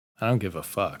I don't give a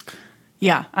fuck.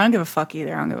 Yeah, I don't give a fuck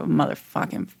either. I don't give a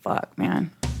motherfucking fuck, man.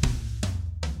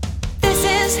 This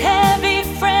is heavy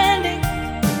friending.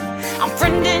 I'm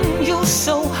friending you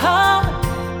so hard.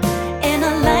 An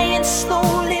alliance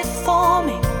slowly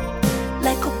forming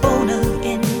like a boner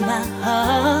in my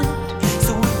heart.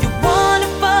 So if you wanna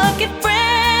fucking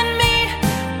friend me,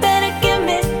 better give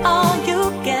me all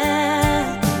you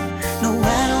got. No,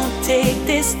 I don't take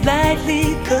this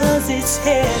lightly, cause it's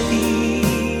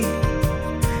heavy.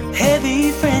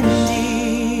 Heavy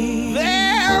friendly.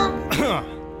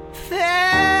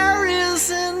 There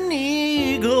is an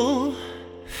eagle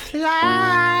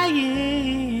flying.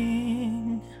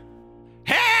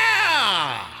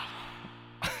 Yeah!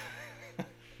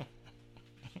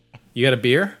 You got a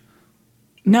beer?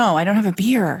 No, I don't have a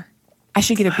beer. I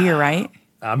should get a beer, right?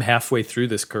 I'm halfway through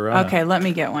this Corona. Okay, let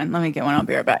me get one. I'll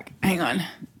be right back. Hang on.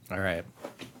 All right.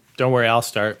 Don't worry, I'll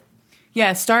start.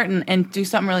 Yeah, start and do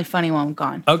something really funny while I'm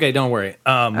gone. Okay, don't worry.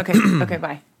 Okay,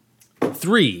 bye.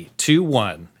 3, 2,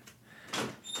 1.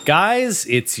 Guys,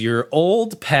 it's your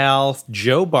old pal,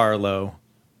 Joe Barlow,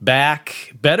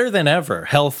 back, better than ever,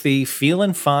 healthy,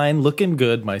 feeling fine, looking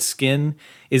good. My skin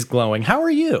is glowing. How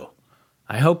are you?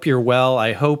 I hope you're well.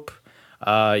 I hope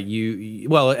that's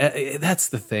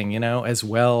the thing, as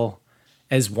well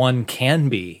as one can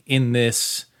be in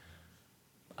this.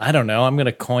 I don't know. I'm going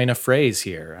to coin a phrase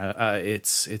here.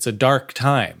 It's a dark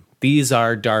time. These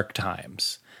are dark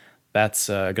times. That's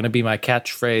going to be my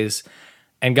catchphrase.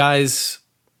 And guys,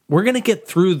 we're going to get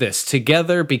through this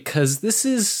together because this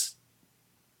is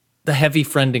the Heavy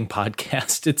Friending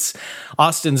Podcast. It's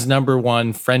Austin's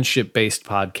 #1 friendship-based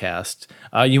podcast.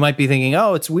 You might be thinking,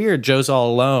 oh, it's weird. Joe's all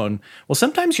alone. Well,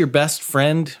 sometimes your best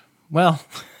friend, well,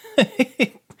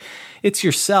 it's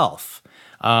yourself.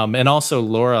 And also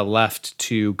Laura left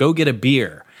to go get a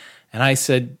beer. And I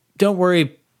said, don't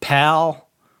worry, pal.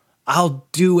 I'll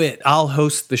do it. I'll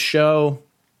host the show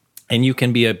and you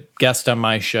can be a guest on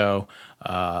my show.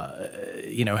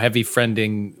 Heavy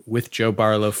Friending with Joe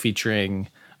Barlow featuring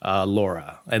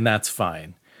Laura. And that's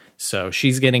fine. So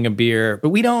she's getting a beer, but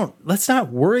let's not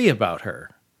worry about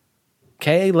her.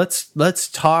 Okay. Let's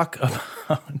talk about,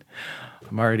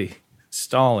 I'm already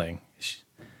stalling.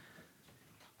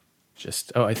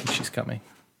 I think she's coming.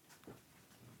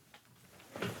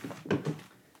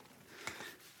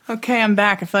 Okay, I'm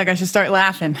back. I feel like I should start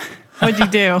laughing. What'd you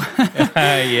do?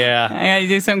 Yeah. I gotta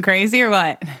do something crazy or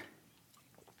what?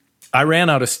 I ran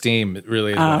out of steam. It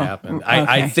really is what happened. Okay.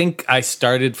 I think I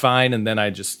started fine and then I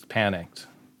just panicked.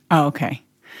 Oh, okay.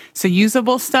 So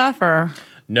usable stuff or?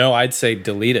 No, I'd say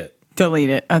delete it. Delete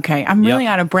it. Okay. I'm really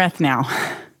out of breath now.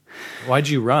 Why'd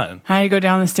you run? I had to go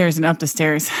down the stairs and up the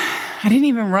stairs. I didn't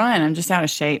even run. I'm just out of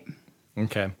shape.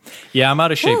 Okay. Yeah, I'm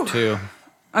out of shape too.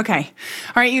 Okay.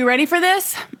 All right, you ready for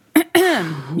this?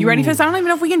 You ready for this? I don't even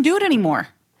know if we can do it anymore.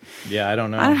 Yeah, I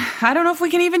don't know. I don't know if we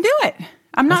can even do it.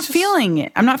 I'm not feeling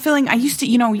it. I used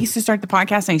to start the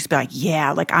podcast and I used to be like,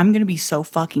 yeah, like I'm going to be so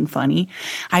fucking funny.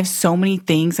 I have so many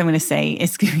things I'm going to say.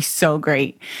 It's going to be so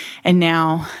great. And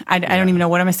now I don't even know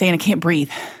what I'm going to say and I can't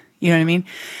breathe. You know what I mean?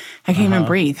 I can't even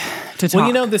breathe to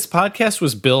talk. Well, this podcast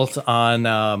was built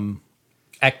on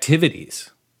activities,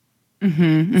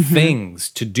 things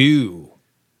to do.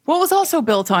 Well, it was also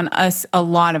built on us, a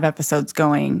lot of episodes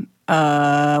going, what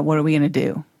are we going to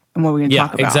do? And what are we going to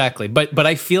talk about? Yeah, exactly. But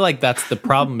I feel like that's the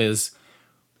problem is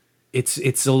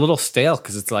it's a little stale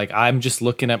because it's like I'm just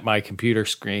looking at my computer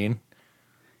screen.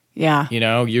 Yeah.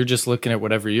 You're just looking at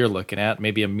whatever you're looking at,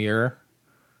 maybe a mirror.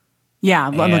 Yeah,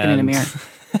 I'm looking in a mirror.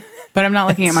 But I'm not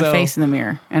looking at my face in the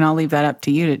mirror, and I'll leave that up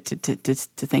to you to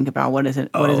think about what is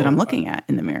it I'm looking at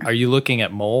in the mirror. Are you looking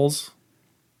at moles?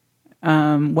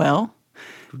 Well,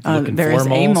 there is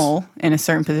a mole in a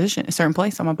certain position, a certain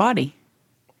place on my body.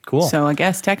 Cool. So I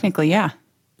guess technically, yeah.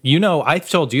 I've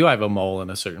told you I have a mole in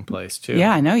a certain place too.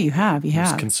 Yeah, I know you have. You have.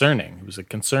 It was concerning. It was a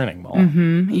concerning mole.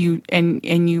 Mm-hmm.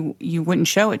 You wouldn't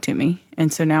show it to me,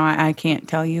 and so now I can't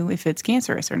tell you if it's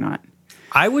cancerous or not.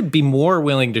 I would be more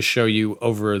willing to show you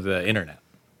over the internet.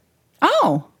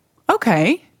 Oh,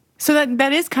 okay. So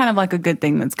that is kind of like a good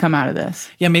thing that's come out of this.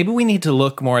 Yeah, maybe we need to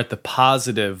look more at the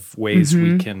positive ways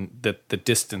that the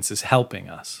distance is helping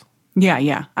us.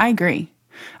 Yeah, I agree.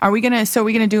 Are we gonna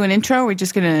do an intro? Or we're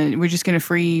just gonna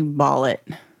free ball it.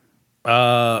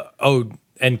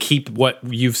 And keep what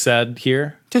you've said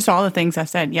here? Just all the things I've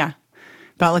said, yeah.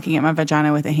 About looking at my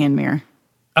vagina with a hand mirror.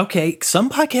 Okay, some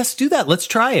podcasts do that. Let's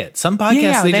try it. Some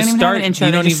podcasts, they just start, intro,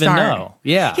 you don't even know.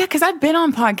 Yeah. Yeah, because I've been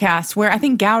on podcasts where I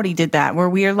think Gowdy did that, where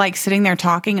we are like sitting there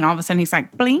talking and all of a sudden he's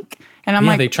like, blink. And I'm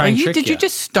like, they try and trick did you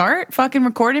just start fucking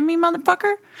recording me,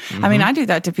 motherfucker? Mm-hmm. I mean, I do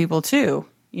that to people too.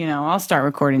 I'll start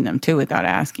recording them too without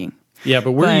asking. Yeah,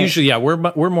 but we're usually,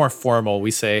 we're more formal.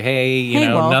 We say, hey,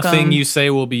 welcome. nothing you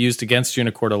say will be used against you in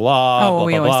a court of law. Oh, blah,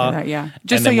 we blah, always blah. say that, yeah.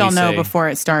 Just so y'all know, before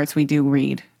it starts, we do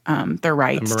read their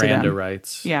rights The to them. Miranda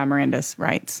rights. Yeah, Miranda's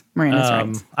rights.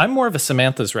 Rights. I'm more of a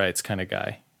Samantha's rights kind of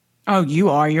guy. Oh, you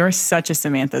are. You're such a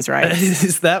Samantha's rights.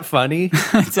 Is that funny?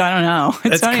 I don't know.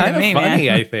 It's That's funny kind to of me, funny,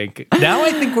 man. I think. Now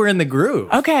I think we're in the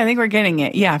groove. Okay, I think we're getting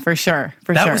it. Yeah, for sure.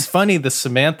 That was funny, the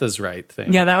Samantha's right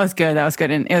thing. Yeah, that was good.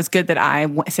 And it was good that I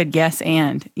said yes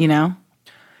and, Yeah.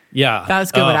 That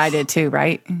was good what I did too,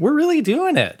 right? We're really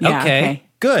doing it. Yeah, okay.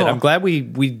 Good. Cool. I'm glad we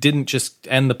didn't just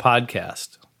end the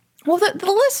podcast. Well,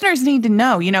 the listeners need to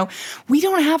know, we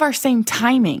don't have our same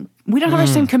timing. We don't have our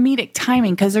same comedic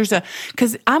timing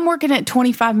because I'm working at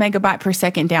 25 megabyte per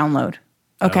second download.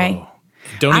 Okay. Oh.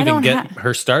 Don't even get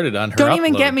her started on her Don't upload.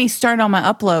 even get me started on my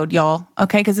upload, y'all.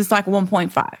 Okay. Because it's like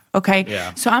 1.5. Okay.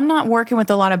 Yeah. So I'm not working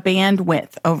with a lot of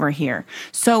bandwidth over here.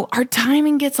 So our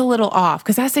timing gets a little off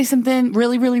because I say something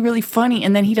really, really, really funny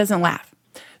and then he doesn't laugh.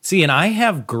 See, and I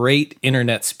have great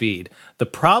internet speed. The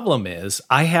problem is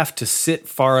I have to sit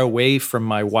far away from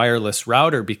my wireless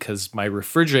router because my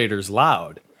refrigerator's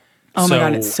loud. Oh my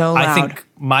God, it's so loud. I think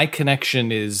my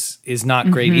connection is not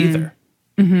great either.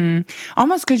 Mm-hmm.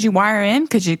 Almost could you wire in?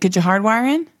 Could you hardwire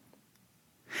in?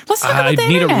 Let's talk about the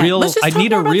internet. I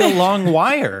need a real long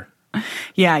wire.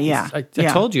 Yeah. I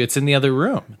told you it's in the other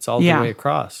room. It's all the way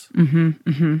across.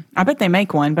 I bet they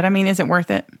make one, but I mean, is it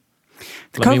worth it?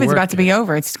 COVID's about to be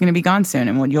over. It's going to be gone soon,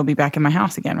 and you'll be back in my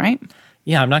house again, right?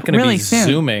 Yeah, I'm not going to Really be soon.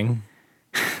 Zooming.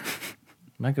 I'm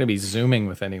not going to be Zooming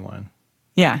with anyone.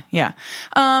 Yeah.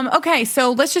 Okay,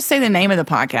 so let's just say the name of the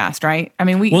podcast, right? I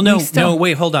mean, wait,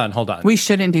 hold on. We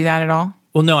shouldn't do that at all.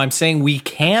 Well, no, I'm saying we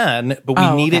can, but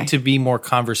we need it to be more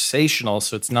conversational,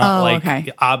 so it's not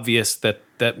obvious that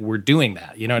we're doing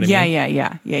that. You know what I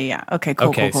mean? Yeah. Okay,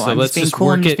 cool. So I'm let's just cool.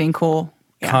 work I'm just it. being cool.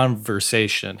 Yeah.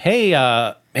 Conversation. Hey,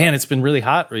 man, it's been really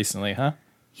hot recently, huh?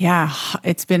 Yeah,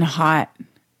 it's been hot.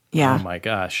 Yeah. Oh my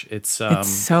gosh, it's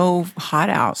so hot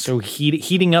out. So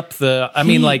heating up the. I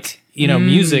mean, like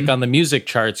music on the music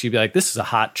charts. You'd be like, this is a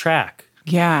hot track.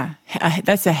 Yeah,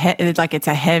 that's it's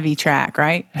a heavy track,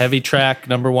 right? Heavy track,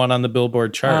 number one on the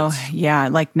Billboard charts. Oh yeah,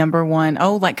 like number one.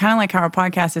 Oh, like kind of like how our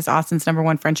podcast is Austin's number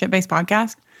one friendship based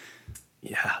podcast.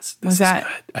 Yes, this is good.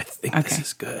 I think this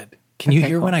is good. Can you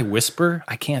hear when I whisper?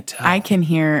 I can't tell. I can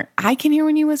hear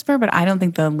when you whisper, but I don't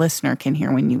think the listener can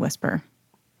hear when you whisper.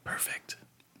 Perfect.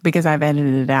 Because I've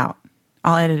edited it out.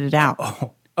 I'll edit it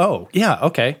out. Oh, yeah.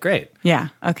 Okay, great. Yeah.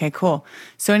 Okay, cool.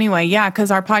 So anyway,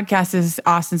 because our podcast is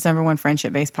Austin's number one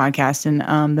friendship-based podcast,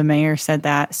 and the mayor said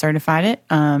that, certified it.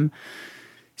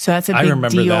 So that's a big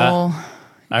deal.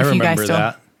 I remember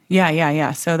that.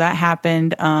 Yeah. So that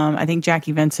happened. I think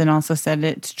Jackie Vincent also said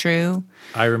it's true.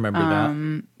 I remember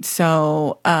that.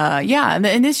 So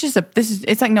and it's just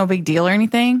it's like no big deal or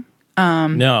anything.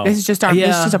 No, this is just this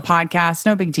is just a podcast.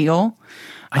 No big deal.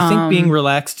 I think being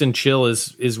relaxed and chill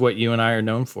is what you and I are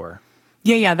known for.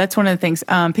 Yeah, that's one of the things.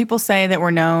 People say that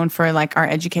we're known for like our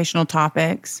educational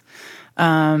topics,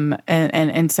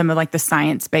 and some of like the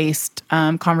science-based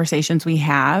conversations we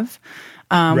have.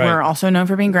 Right. We're also known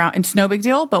for being it's no big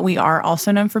deal, but we are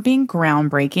also known for being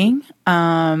groundbreaking.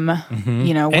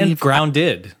 And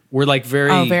grounded. We're like very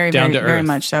down to earth. Very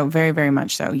much so. Very, very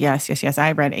much so. Yes.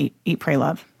 I read Eat, Pray,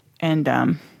 Love,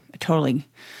 and totally,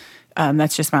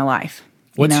 that's just my life.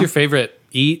 What's your favorite?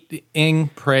 Eating,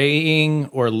 praying,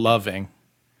 or loving?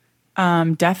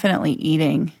 Definitely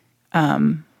eating,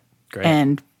 Great.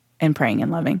 and praying and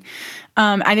loving.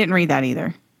 I didn't read that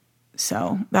either,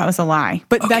 so that was a lie.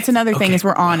 But that's another thing is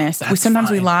we're honest. Sometimes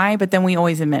we lie, but then we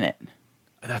always admit it.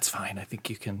 That's fine. I think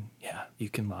you can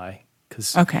lie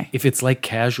because if it's like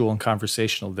casual and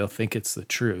conversational, they'll think it's the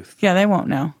truth. Yeah, they won't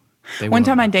know. One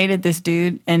time I dated this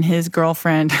dude and his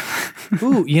girlfriend.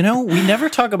 Ooh, we never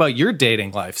talk about your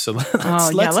dating life, so let's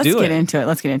get into it.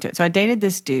 Let's get into it. So I dated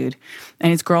this dude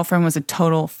and his girlfriend was a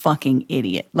total fucking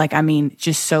idiot. Like, I mean,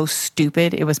 just so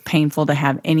stupid. It was painful to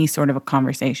have any sort of a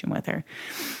conversation with her.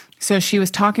 So she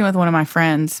was talking with one of my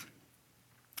friends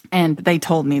and they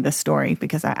told me this story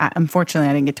because I unfortunately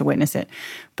I didn't get to witness it.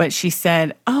 But she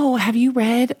said, "Oh, have you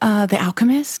read The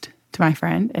Alchemist?" to my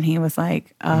friend. And he was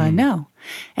like, no.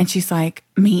 And she's like,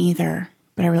 "Me either,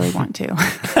 but I really want to."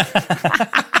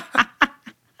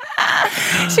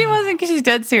 She wasn't, because she's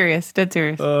dead serious.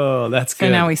 Oh, that's good.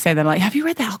 So now we say that, like, "Have you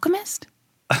read The Alchemist?"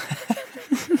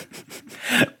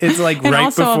 It's like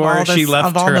right before she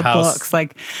left her house. Books,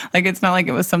 like it's not like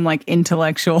it was some like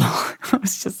intellectual. It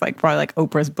was just like probably like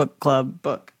Oprah's book club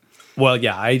book. Well,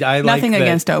 yeah, I like nothing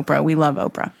against Oprah. We love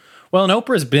Oprah. Well, and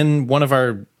Oprah's been one of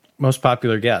our most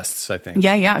popular guests, I think.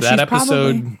 Yeah. That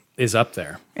episode is up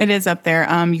there. It is up there.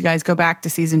 You guys go back to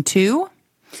season 2.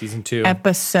 Season 2.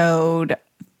 Episode,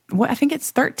 I think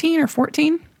it's 13 or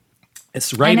 14.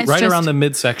 It's right around the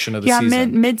midsection of the season. Yeah,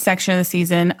 midsection of the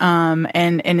season.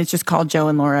 And it's just called Joe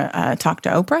and Laura Talk to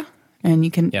Oprah. And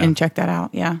you can and check that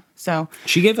out. Yeah. So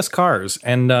she gave us Cars,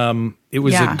 and it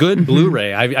was a good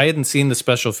Blu-ray. I hadn't seen the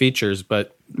special features,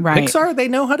 but Pixar, they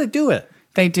know how to do it.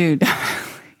 They do.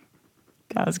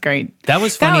 That was great. That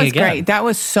was funny again. Great. That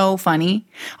was so funny.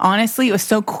 Honestly, it was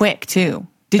so quick too.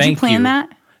 Did you plan that?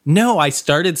 No, I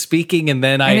started speaking and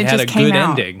then I had a good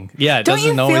ending. Yeah, it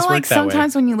doesn't always work that way. Don't you feel like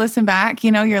sometimes when you listen back,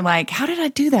 you're like, how did I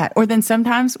do that? Or then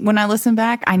sometimes when I listen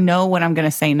back, I know what I'm going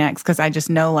to say next because I just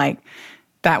know like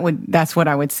that's what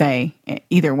I would say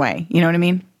either way. You know what I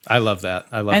mean? I love that.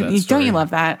 I love that story. Don't you love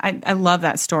that? I love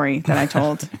that story that I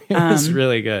told. It was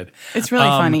really good. It's really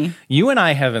funny. You and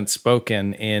I haven't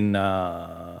spoken in...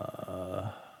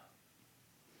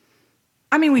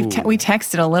 I mean, we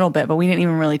texted a little bit, but we didn't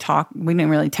even really talk. We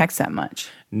didn't really text that much.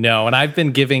 No, and I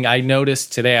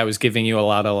noticed today I was giving you a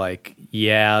lot of like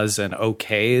yeahs and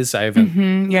okays. I haven't...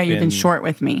 Mm-hmm. Yeah, you've been short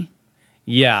with me.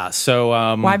 Yeah, so...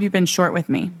 why have you been short with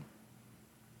me?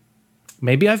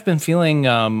 Maybe I've been feeling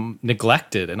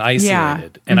neglected and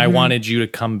isolated, and I wanted you to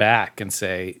come back and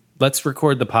say, let's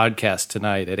record the podcast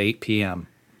tonight at 8 p.m.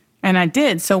 And I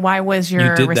did. So why was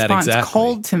your response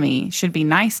cold to me? Should be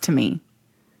nice to me.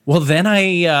 Well, then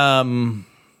I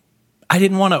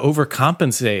didn't want to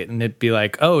overcompensate and it'd be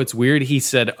like, oh, it's weird. He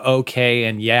said okay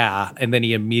and yeah, and then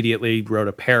he immediately wrote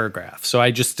a paragraph. So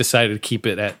I just decided to keep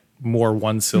it at more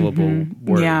one-syllable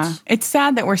words. Yeah, it's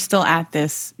sad that we're still at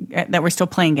this, that we're still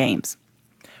playing games.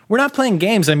 We're not playing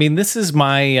games. I mean, this is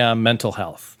my mental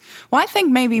health. Well, I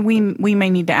think maybe we may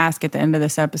need to ask at the end of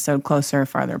this episode closer or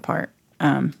farther apart.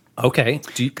 Okay.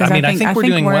 I think we're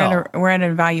doing well. We're at an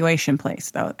evaluation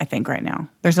place, though, I think, right now.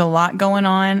 There's a lot going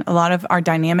on. A lot of our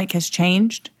dynamic has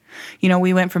changed.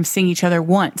 We went from seeing each other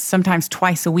once, sometimes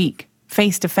twice a week,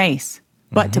 face to face,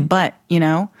 butt to butt,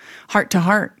 heart to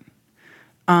heart,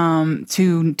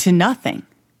 to nothing.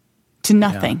 To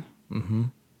nothing. Yeah. Mm-hmm.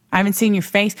 I haven't seen your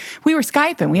face. We were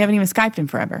Skyping. We haven't even Skyped in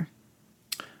forever.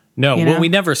 No, well, we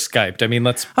never Skyped. I mean,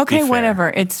 let's be fair. Whatever.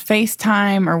 It's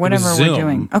FaceTime or whatever we're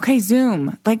doing. Okay,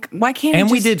 Zoom. Like, why can't And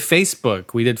we did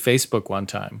Facebook. We did Facebook one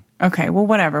time. Okay, well,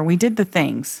 whatever. We did the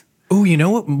things. Oh, you know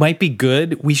what might be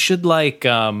good? We should, like,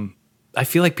 I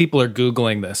feel like people are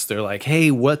Googling this. They're like,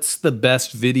 hey, what's the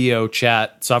best video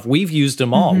chat software? We've used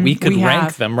them all. We could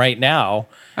rank them right now,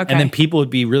 and then people would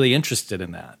be really interested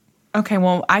in that. Okay,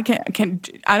 well, I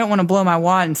don't want to blow my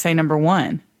wad and say number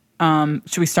 1.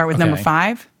 Should we start with number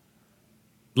 5?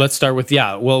 Let's start with,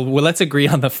 well, let's agree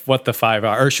on what the 5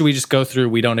 are. Or should we just go through,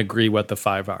 we don't agree what the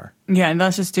 5 are? Yeah,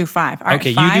 let's just do 5. All right,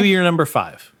 okay, 5? You do your number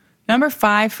 5. Number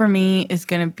 5 for me is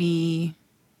going to be,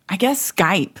 I guess,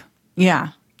 Skype. Yeah.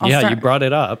 You brought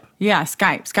it up. Yeah,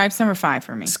 Skype. Skype's number 5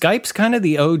 for me. Skype's kind of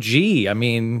the OG. I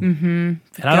mean,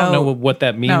 and I don't know what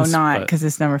that means. No, not, because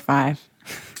it's number 5.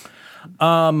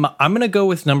 I'm going to go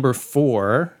with number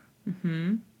 4.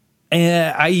 Mm-hmm.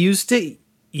 And I used it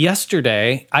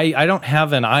yesterday. I don't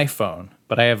have an iPhone,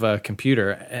 but I have a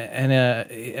computer, and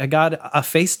I got a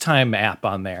FaceTime app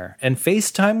on there, and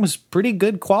FaceTime was pretty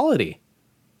good quality.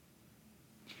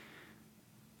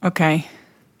 Okay,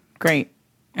 great.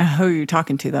 Who are you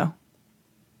talking to, though?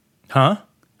 Huh?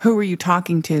 Who were you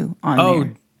talking to on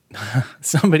there? Oh,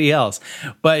 somebody else.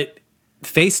 But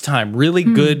FaceTime, really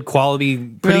good quality,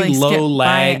 pretty really low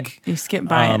lag. You skipped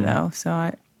by it, though,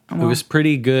 so it was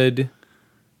pretty good.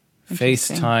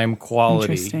 FaceTime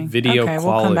quality, video quality.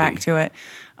 We'll come back to it.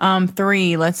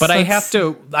 3, But I have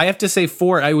to say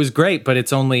 4. I was great, but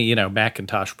it's only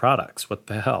Macintosh products. What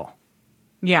the hell?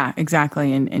 Yeah,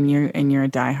 exactly. And you're a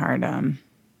diehard.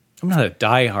 I'm not a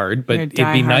diehard, but it'd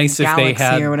be nice if they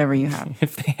had or whatever you have.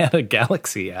 If they had a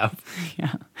Galaxy app.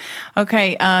 Yeah.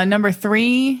 Okay. Number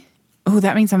 3. Oh,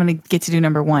 that means I'm going to get to do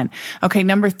number 1. Okay,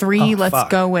 number 3. Let's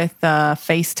go with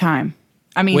FaceTime.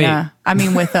 I mean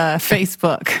with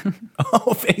Facebook.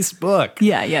 Oh, Facebook.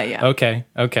 Yeah. Okay.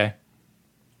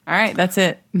 All right, that's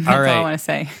it. That's all I want to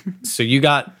say. So you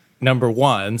got number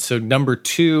 1. So number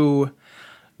 2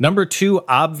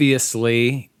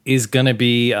 obviously is going to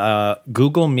be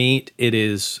Google Meet. It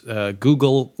is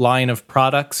Google line of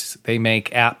products. They make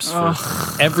apps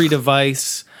for every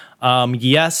device.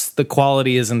 Yes, the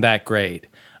quality isn't that great.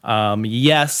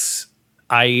 Yes,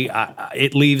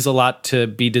 it leaves a lot to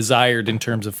be desired in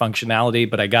terms of functionality,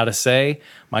 but I gotta say,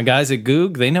 my guys at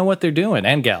Goog, they know what they're doing,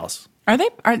 and gals.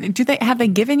 Have they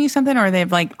given you something, or have they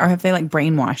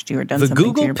brainwashed you or done something? The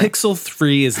Google Pixel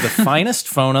 3 is the finest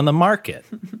phone on the market.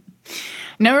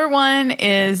 Number one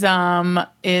is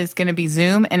going to be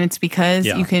Zoom, and it's because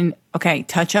you can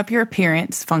touch up your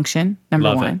appearance function.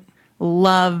 Number one,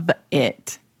 love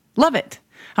it. I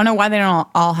don't know why they don't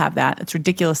all have that. It's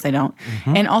ridiculous they don't.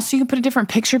 And also, you can put a different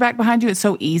picture back behind you. It's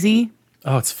so easy.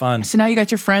 Oh, it's fun. So now you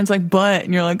got your friends like butt,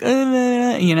 and you're like,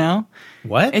 you know.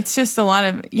 What? It's just a lot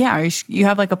of you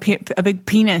have like a big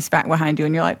penis back behind you,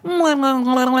 and you're like,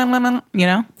 you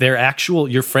know.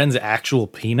 Your friend's actual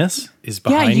penis is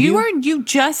behind you. Yeah, you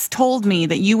just told me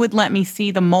that you would let me see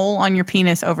the mole on your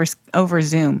penis over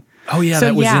Zoom. Oh yeah,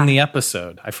 that was in the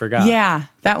episode. I forgot. Yeah,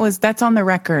 that's on the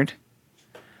record.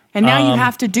 And now you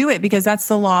have to do it because that's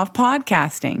the law of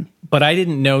podcasting. But I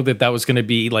didn't know that was going to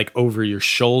be like over your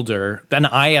shoulder. Then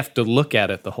I have to look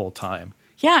at it the whole time.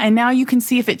 Yeah, and now you can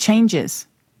see if it changes.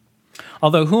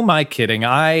 Although, who am I kidding?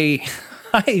 I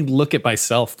look at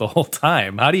myself the whole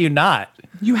time. How do you not?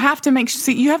 You have to make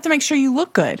sure you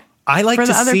look good. I like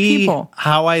to see people.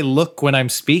 How I look when I'm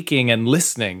speaking and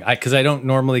listening, because I don't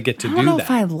normally get to do that. I don't know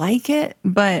if I like it,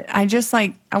 but I just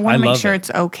I want to make sure it's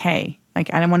okay.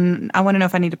 Like I want to know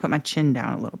if I need to put my chin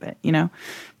down a little bit, you know,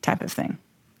 type of thing.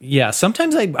 Yeah,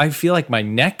 sometimes I feel like my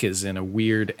neck is in a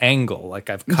weird angle, like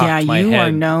I've cocked my head. Yeah, you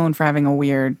are known for having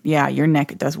your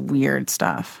neck does weird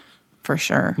stuff, for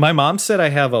sure. My mom said I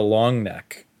have a long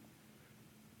neck.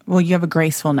 Well, you have a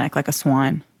graceful neck, like a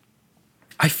swan.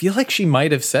 I feel like she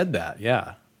might have said that,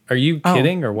 yeah. Are you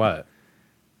kidding or what?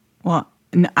 Well,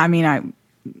 I mean,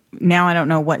 now I don't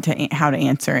know how to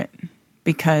answer it,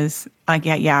 because I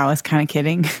was kind of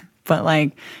kidding, but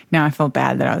like now I feel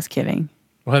bad that I was kidding.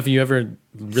 Well, have you ever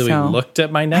really looked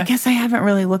at my neck? I guess I haven't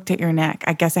really looked at your neck.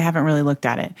 I guess I haven't really looked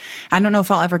at it. I don't know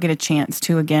if I'll ever get a chance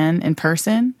to again in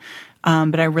person,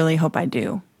 but I really hope I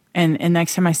do. And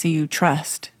next time I see you,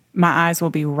 trust, my eyes will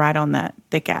be right on that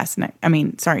thick-ass neck. I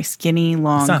mean, sorry, skinny,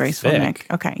 long, graceful thick. neck.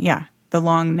 Okay, yeah, the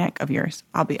long neck of yours.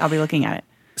 I'll be looking at it.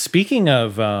 Speaking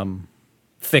of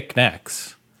thick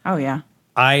necks. Oh, yeah.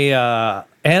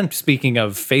 And speaking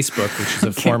of Facebook, which is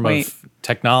a form of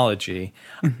technology,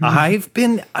 I've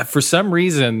been, for some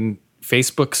reason,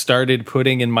 Facebook started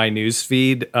putting in my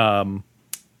newsfeed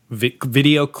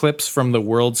video clips from the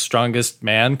World's Strongest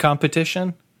Man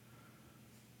competition.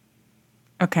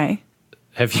 Okay.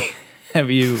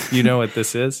 Have you know what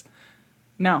this is?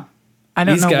 No. I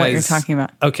don't know what you're talking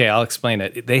about. Okay, I'll explain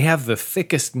it. They have the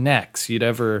thickest necks you'd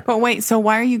ever. But wait, so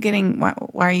why are you getting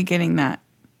that?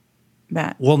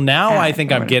 Well, now I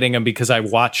think I'm getting them because I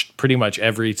watched pretty much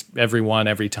every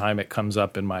time it comes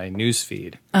up in my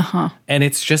newsfeed. And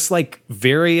it's just like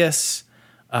various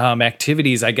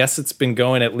activities. I guess it's been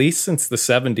going at least since the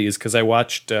 70s, because I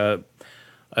watched a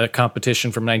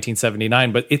competition from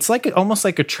 1979. But it's like almost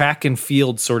like a track and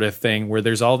field sort of thing where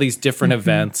there's all these different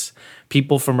events,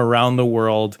 people from around the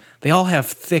world. They all have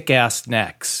thick ass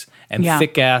necks and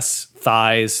thick ass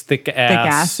thighs, thick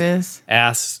asses.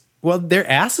 Well, their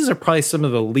asses are probably some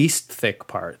of the least thick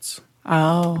parts.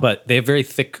 Oh. But they have very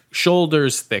thick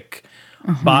shoulders, thick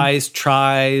bis,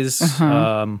 tris,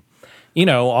 all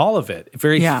of it.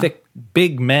 Very thick,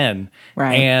 big men.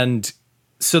 Right. And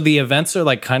so the events are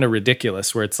like kind of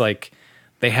ridiculous, where it's like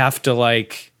they have to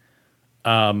like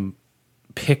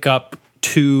pick up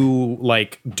 2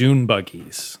 like dune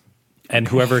buggies. And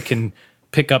whoever can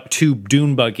pick up 2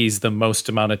 dune buggies the most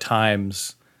amount of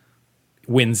times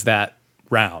wins that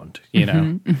round, you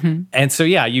know? And so,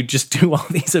 you just do all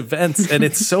these events, and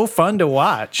it's so fun to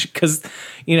watch because,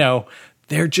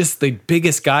 they're just the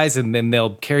biggest guys, and then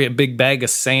they'll carry a big bag of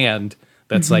sand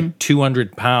that's like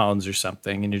 200 pounds or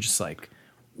something, and you're just like,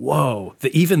 whoa.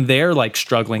 Even they're like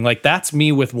struggling. Like, that's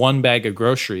me with 1 bag of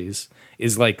groceries,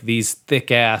 is like these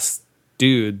thick-ass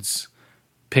dudes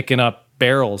picking up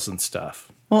barrels and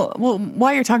stuff. Well,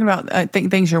 while you're talking about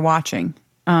things you're watching,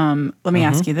 let me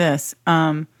ask you this.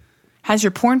 Has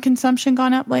your porn consumption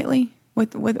gone up lately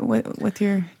with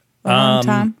your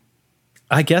time?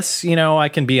 I guess, I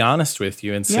can be honest with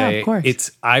you and say of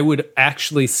course. I would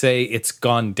actually say it's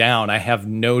gone down. I have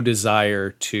no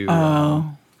desire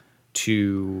to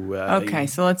okay,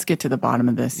 so let's get to the bottom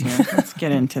of this here. Let's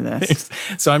get into this.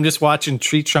 So I'm just watching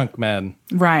Tree Trunk Men.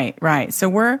 Right. So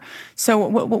what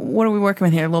are we working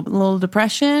with here? A little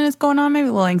depression is going on, maybe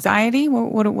a little anxiety.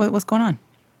 What's going on?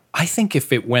 I think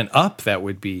if it went up, that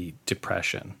would be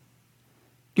depression.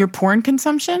 Your porn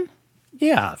consumption?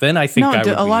 Yeah, then I think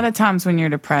a lot of times when you're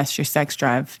depressed, your sex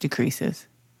drive decreases.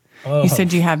 Oh. You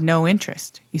said you have no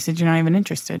interest. You said you're not even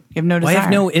interested. You have no desire. I have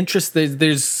no interest.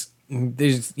 There's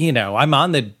I'm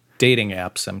on the dating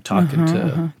apps. I'm talking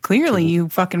to. Clearly, you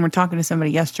fucking were talking to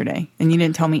somebody yesterday, and you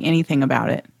didn't tell me anything about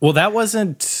it. Well, that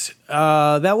wasn't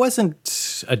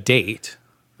a date.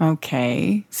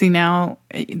 Okay. See, now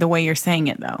the way you're saying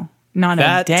it, though, not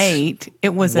That a date.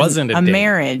 It was wasn't a a date.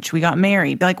 marriage. We got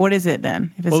married. Like, what is it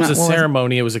then? If it's Well, it was a what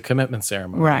ceremony. It was a commitment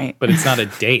ceremony. Right. But it's not a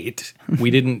date. We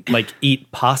didn't like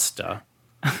eat pasta.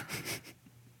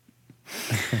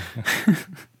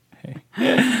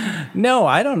 No,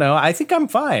 I don't know. I think I'm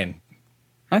fine.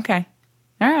 Okay.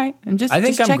 All right. And just, I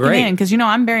think just I'm checking great. in because,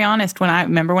 I'm very honest. When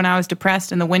I was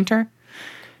depressed in the winter,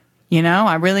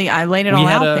 I laid it all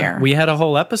out there. We had a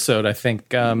whole episode. I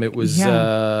think it was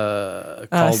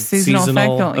called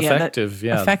seasonal affective.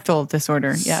 Yeah, affectal disorder.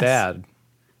 Yes. Sad.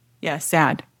 Yeah,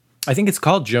 sad. I think it's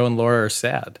called Joe and Laura Are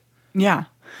Sad. Yeah.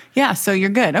 Yeah, so you're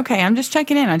good. Okay, I'm just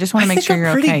checking in. I just want to make sure I'm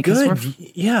you're pretty okay. 'Cause good.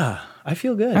 Yeah, I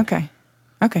feel good. Okay.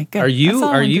 Okay, good. Are you? That's all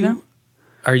I Are wanted to you? know.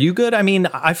 Are you good? I mean,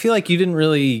 I feel like you didn't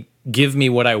really give me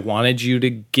what I wanted you to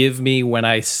give me when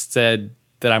I said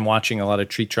that I'm watching a lot of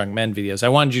Tree Trunk Men videos. I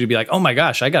wanted you to be like, oh my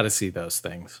gosh, I got to see those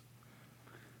things.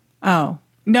 Oh,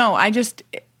 no,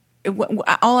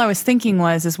 all I was thinking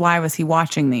is why was he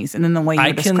watching these? And then the way you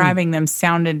were describing them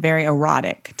sounded very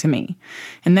erotic to me.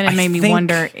 And then it made me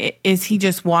wonder, is he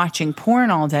just watching porn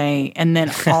all day and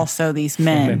then also these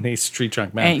men? And these Tree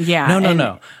Trunk Men.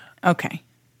 No. Okay.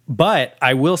 But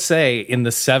I will say in the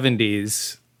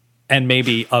 70s, and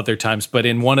maybe other times, but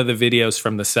in one of the videos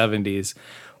from the 70s,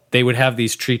 they would have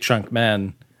these Tree Trunk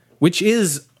Men, which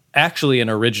is actually an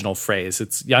original phrase.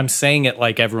 I'm saying it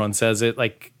like everyone says it.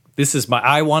 Like,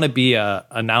 I want to be a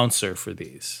announcer for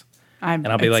these. And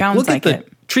I'll be like, look at the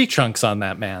tree trunks on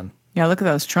that man. Yeah, look at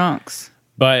those trunks.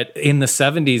 But in the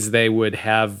 70s, they would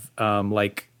have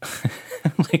like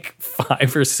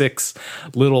 5 or 6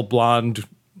 little blonde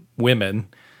women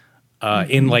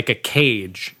in like a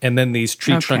cage. And then these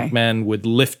Tree Trunk Men would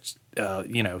lift,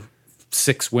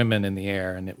 6 women in the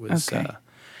air. And it was...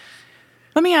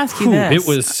 Let me ask you this. It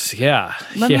was, yeah.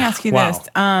 Let me ask you this.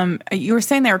 You were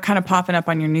saying they were kind of popping up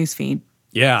on your newsfeed.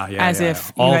 Yeah. As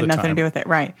if you had nothing to do with it.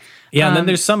 Right. Yeah, and then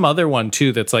there's some other one,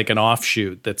 too, that's like an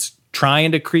offshoot that's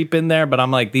trying to creep in there, but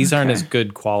I'm like, these aren't as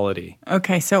good quality.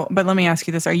 Okay, but let me ask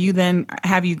you this. Have you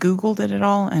Googled it at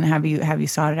all? And have you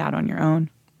sought it out on your own?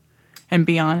 And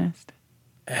be honest.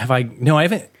 No, I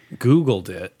haven't Googled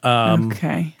it.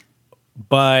 Okay.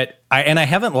 But I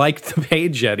haven't liked the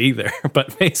page yet either, but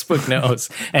Facebook knows.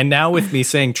 And now with me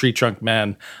saying Tree Trunk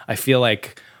Men, I feel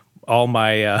like all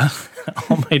my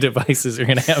devices are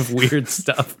going to have weird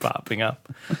stuff popping up.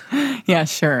 Yeah,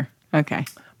 sure. Okay.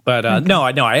 But no,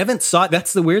 I haven't sought.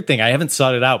 That's the weird thing. I haven't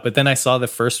sought it out. But then I saw the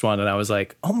first one and I was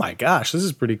like, oh my gosh, this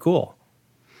is pretty cool.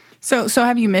 So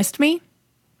have you missed me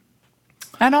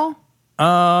at all?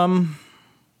 I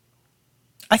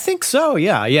think so.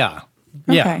 Yeah.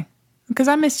 Okay. Because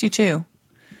I missed you too.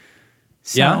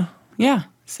 So, yeah. Yeah.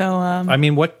 So, I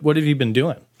mean, what have you been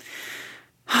doing?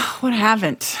 What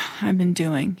haven't I been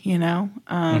doing?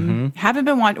 Haven't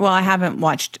been watching. Well, I haven't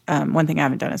watched. One thing I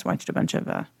haven't done is watched a bunch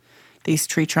of these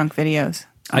tree trunk videos.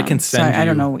 I can send you. I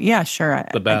don't know. Yeah, sure.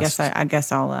 The best. I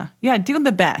guess I'll. Do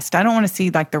the best. I don't want to see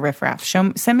like the riffraff.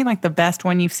 Send me like the best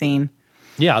one you've seen.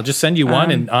 Yeah, I'll just send you one,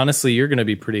 and honestly, you're going to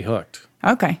be pretty hooked.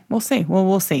 Okay, we'll see. Well,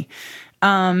 we'll see.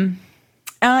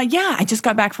 I just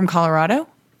got back from Colorado.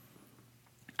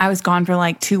 I was gone for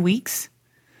like 2 weeks,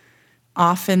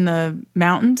 off in the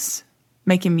mountains,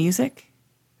 making music.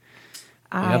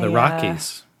 Yeah, the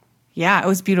Rockies. Yeah, it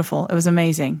was beautiful. It was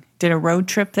amazing. Did a road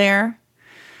trip there.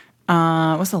 It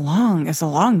was a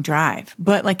long drive,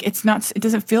 but like it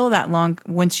doesn't feel that long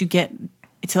once you get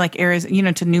to like areas,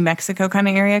 to New Mexico kind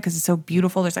of area because it's so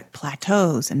beautiful. There's like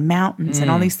plateaus and mountains and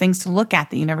all these things to look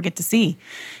at that you never get to see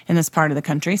in this part of the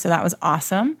country. So that was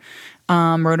awesome.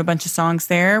 Wrote a bunch of songs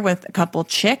there with a couple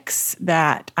chicks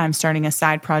that I'm starting a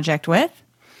side project with.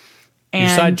 And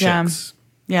your side chicks.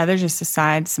 Yeah, they're just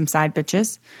some side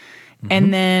bitches. Mm-hmm.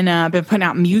 And then I've been putting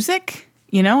out music.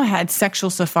 I had Sexual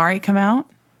Safari come out.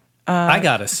 I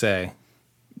gotta say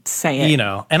it.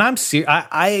 And I'm serious.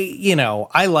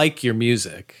 I like your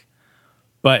music,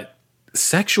 but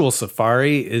Sexual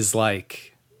Safari is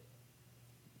like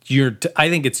I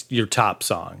think it's your top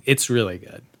song. It's really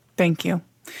good. Thank you.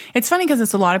 It's funny because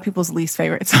it's a lot of people's least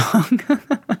favorite song.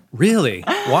 Really?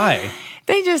 Why?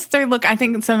 I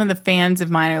think some of the fans of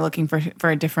mine are looking for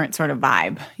a different sort of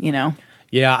vibe,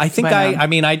 Yeah, I think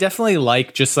I definitely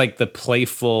like just like the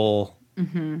playful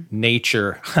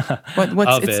nature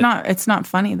of it. It's not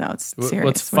funny though. It's serious.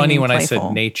 What's funny when playful? I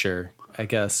said nature, I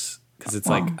guess, because it's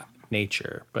like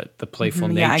nature, but the playful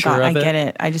nature of it. I get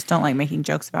it. I just don't like making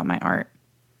jokes about my art.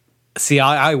 See,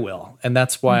 I will, and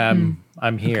that's why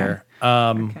I'm here.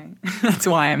 Okay. That's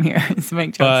why I'm here, is to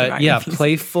make jokes about your music.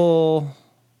 Playful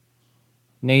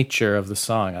nature of the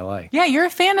song I like. Yeah, you're a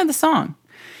fan of the song.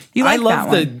 You like I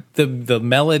love that one. the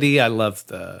melody. I love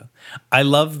the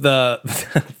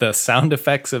the sound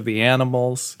effects of the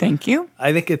animals. Thank you.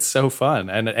 I think it's so fun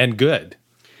and good.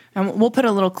 And we'll put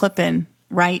a little clip in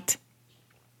right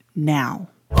now.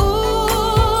 Ooh,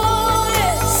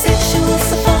 yeah. Sexual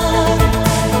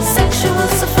safari, sexual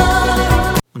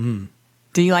safari.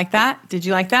 Do you like that? Did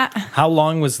you like that? How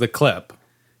long was the clip?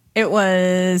 It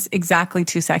was exactly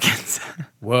 2 seconds.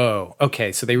 Whoa.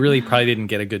 Okay, so they really probably didn't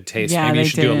get a good taste. Yeah, Maybe you they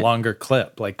should do a didn't. longer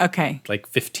clip, like Okay. like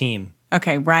 15.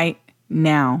 Okay, right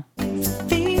now.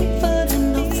 Fever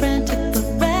and no frantic,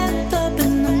 but wrapped up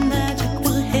in the magic.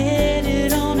 We're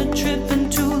headed on a trip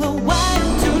into the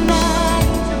wild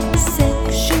tonight.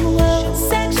 Sexual,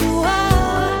 sexual,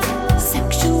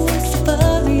 sexual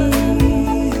safari.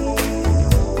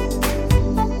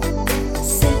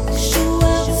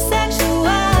 Sexual,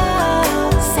 sexual,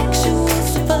 sexual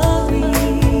safari.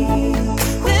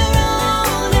 We're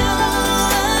on a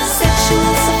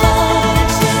sexual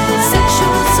safari.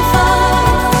 Sexual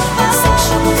safari.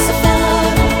 Sexual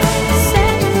safari.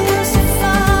 Sexual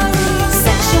safari.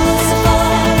 Sexual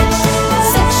safari.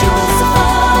 Sexual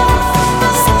safari.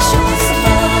 Sexual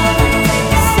safari.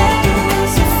 Sexual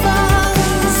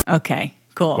safari. Okay,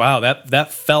 cool. Wow,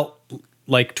 that felt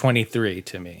like 23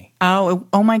 to me. Oh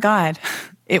my God.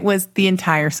 It was the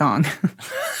entire song.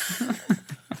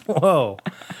 Whoa.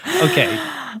 Okay.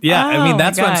 Yeah, I Oh, mean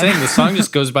that's my what I'm God. saying. The song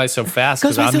just goes by so fast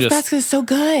Goes because by I'm so just fast because it's so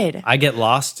good. I get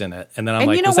lost in it, and then I'm And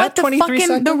like, you know was what? that The 23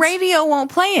 seconds? the radio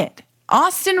won't play it.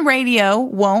 Austin radio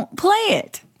won't play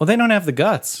it. Well, they don't have the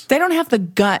guts. They don't have the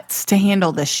guts to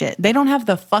handle this shit. They don't have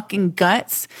the fucking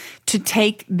guts to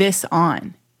take this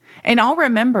on. And I'll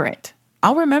remember it.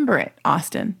 I'll remember it,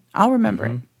 Austin. I'll remember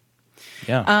it.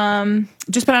 Yeah.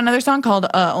 Just put out another song called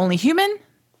Only Human.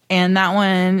 And that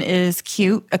one is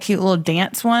cute, a cute little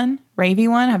dance one, ravey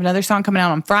one. I have another song coming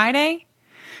out on Friday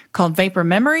called Vapor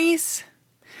Memories.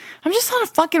 I'm just on a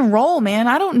fucking roll, man.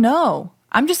 I don't know.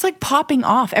 I'm just like popping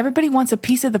off. Everybody wants a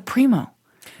piece of the primo.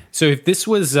 So if this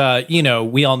was,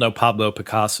 we all know Pablo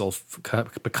Picasso.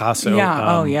 Picasso,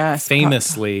 Yeah, oh, yes.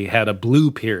 famously had a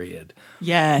blue period.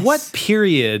 Yes. What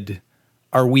period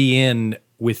are we in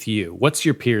with you? What's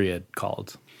your period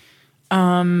called?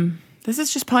 This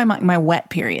is just probably my wet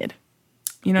period.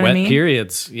 You know what I Wet mean?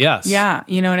 periods. Yes. Yeah,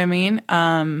 you know what I mean?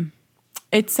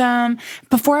 It's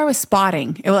before I was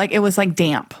spotting. It was like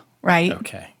damp, right?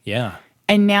 Okay. Yeah.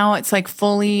 And now it's like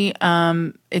fully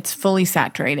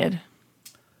saturated.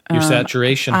 Your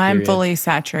saturation I'm period. fully A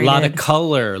saturated. lot of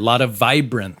color, a lot of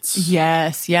vibrance.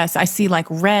 Yes. I see like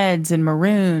reds and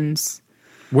maroons.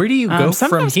 Where do you go from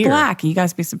Sometimes here? black. You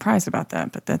guys be surprised about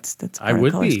that, but that's part I of the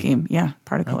would color be. scheme. Yeah,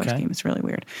 part of the color Okay. scheme. It's really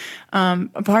weird.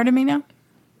 Pardon me now?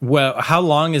 Well, how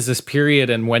long is this period,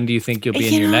 and when do you think you'll be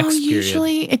in your next period?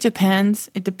 Usually it depends.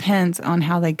 It depends on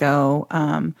how they go.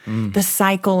 The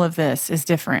cycle of this is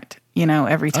different,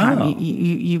 every time. Oh.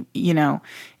 You know,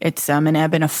 it's an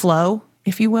ebb and a flow,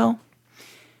 if you will.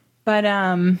 But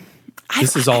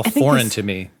This is all I think foreign this- to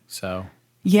me. So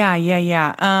Yeah.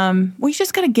 Well, you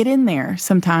just got to get in there.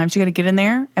 Sometimes you got to get in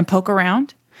there and poke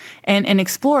around and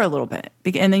explore a little bit,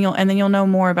 and then you'll know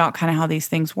more about kind of how these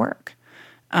things work.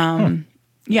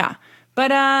 Yeah,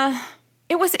 but I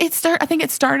think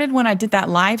it started when I did that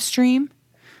live stream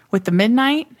with the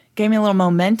midnight. Gave me a little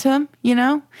momentum,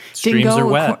 Streams are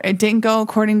wet. It didn't go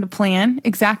according to plan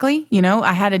exactly.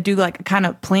 I had to do like a kind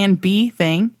of plan B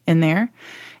thing in there,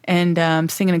 and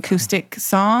sing an acoustic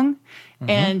song,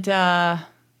 and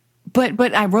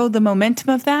but I rode the momentum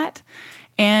of that,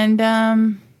 and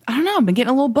I don't know. I've been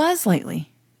getting a little buzz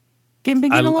lately. Been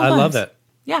getting a little I buzz. love it.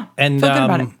 Yeah, And feel good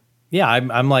about it. yeah,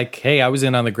 I'm like, hey, I was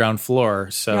in on the ground floor.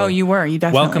 So Oh, you were. You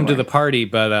definitely welcome to were. the party.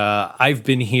 But I've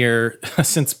been here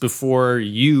since before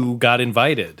you got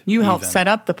invited. You helped even. set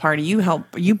up the party.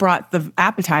 You brought the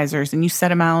appetizers and you set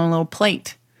them out on a little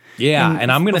plate. Yeah,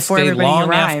 and I'm going to before stay everybody long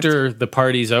arrived. after the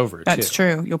party's over. That's too.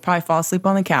 true. You'll probably fall asleep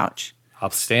on the couch. I'll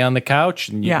stay on the couch,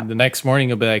 and Yeah. the next morning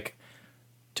you'll be like,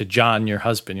 to John, your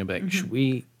husband, you'll be Mm-hmm. like,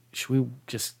 should we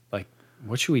just like,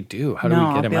 what should we do? How do No, we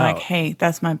get I'll him be out? like, hey,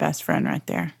 that's my best friend right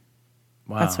there.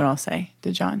 Wow, That's what I'll say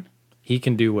to John. he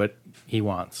can do what he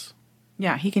wants.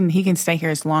 Yeah, he can stay here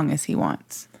as long as he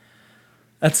wants.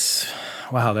 That's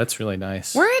really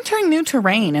nice. We're entering new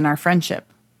terrain in our friendship.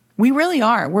 We really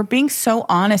are. We're being so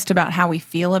honest about how we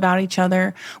feel about each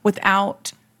other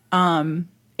without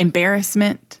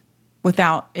embarrassment,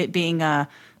 without it being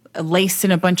laced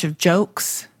in a bunch of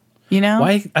jokes. Well,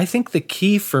 I think the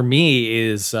key for me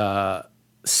is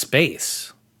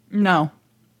space, No.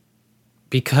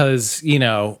 because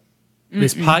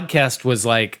this podcast was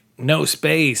like no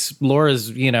space.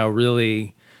 Laura's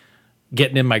really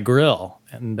getting in my grill.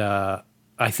 And I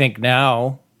think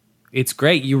now it's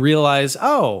great. You realize,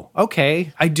 oh,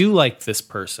 okay, I do like this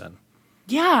person.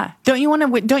 Yeah. Don't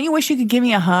you wish you could give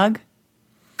me a hug?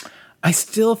 I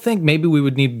still think maybe we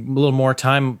would need a little more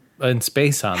time and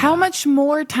space on How that. much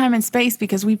more time and space?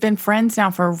 Because we've been friends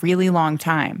now for a really long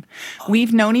time.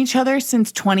 We've known each other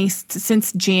since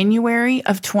January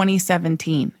of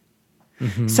 2017.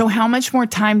 So how much more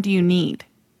time do you need?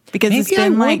 Because it's Maybe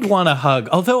been I would want a hug.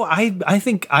 Although I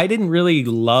think I didn't really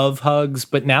love hugs,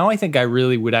 but now I think I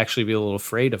really would actually be a little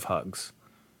afraid of hugs.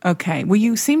 Okay. Well,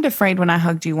 you seemed afraid when I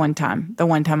hugged you one time. The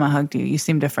one time I hugged you, you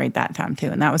seemed afraid that time too,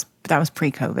 and that was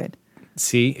pre-COVID.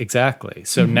 See, exactly.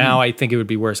 So now I think it would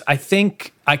be worse. I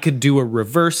think I could do a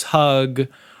reverse hug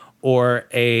or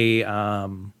a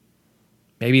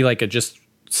maybe like a just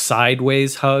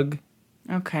sideways hug.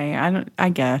 Okay, I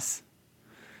guess.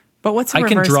 But what's a I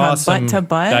can reverse draw hug? some Butt to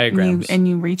butt, diagrams. and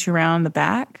you reach around the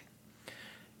back.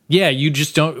 Yeah, you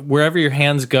just don't, wherever your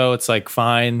hands go, it's like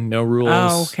fine, no rules.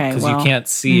 Oh, okay, Because well, you can't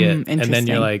see it. And then interesting.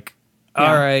 you're like,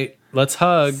 all right, let's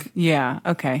hug. Yeah.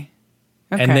 Okay.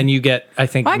 And then you get, I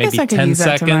think, Well, I maybe guess I could 10 use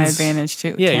seconds. that to my advantage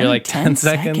too. Yeah, you're like 10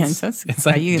 seconds. That's, It's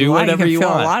like, you do whatever you feel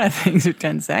want. a lot of things with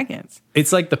 10 seconds.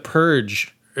 It's like the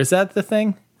purge. Is that the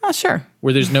thing? Oh, sure.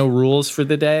 Where there's no rules for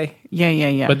the day?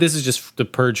 Yeah. But this is just the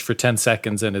purge for 10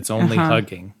 seconds and it's only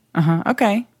hugging.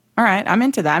 Okay. All right. I'm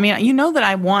into that. I mean, you know that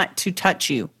I want to touch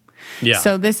you. Yeah.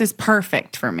 So this is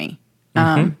perfect for me.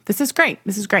 This is great.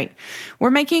 We're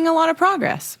making a lot of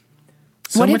progress.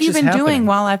 So what have much you is been happening. doing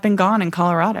while I've been gone in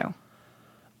Colorado?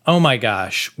 Oh my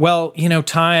gosh. Well,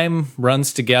 time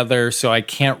runs together, so I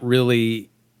can't really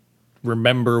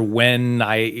remember when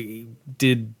I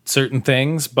did certain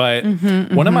things. But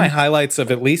one of my highlights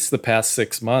of at least the past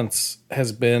 6 months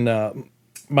has been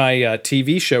my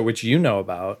TV show, which you know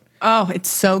about. Oh, it's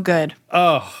so good.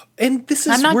 Oh, and this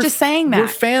is, I'm not we're- just saying that. We're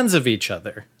fans of each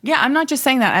other. Yeah, I'm not just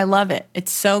saying that. I love it.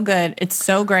 It's so good. It's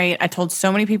so great. I told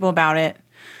so many people about it.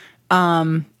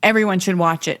 Everyone should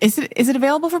watch it. Is it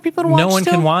available for people to watch? No one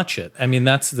still? can watch it. I mean,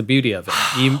 that's the beauty of it.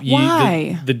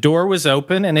 Why? The door was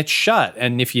open and it's shut.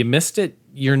 And if you missed it,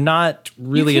 you're not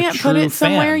really You can't a true put it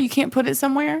somewhere. fan. You can't put it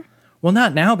somewhere. Well,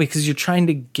 not now because you're trying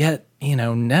to get,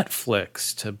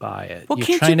 Netflix to buy it. Well, you're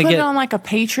can't trying you to put get, it on like a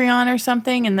Patreon or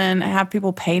something and then have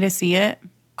people pay to see it?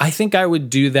 I think I would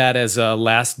do that as a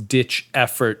last ditch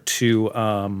effort to,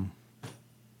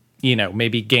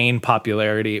 maybe gain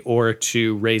popularity or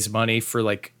to raise money for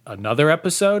like another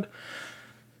episode.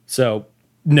 So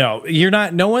no,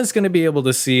 no one's going to be able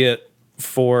to see it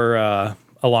for a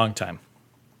long time.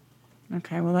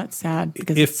 Okay, well that's sad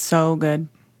because If- it's so good.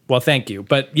 Well, thank you.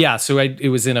 But yeah, so it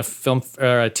was in a film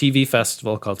or a TV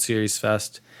festival called Series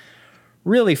Fest.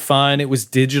 Really fun. It was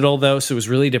digital though, so it was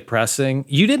really depressing.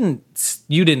 You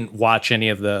didn't watch any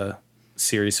of the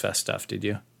Series Fest stuff, did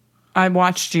you? I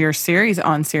watched your series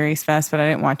on Series Fest, but I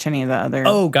didn't watch any of the other.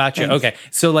 Oh, gotcha. things. Okay.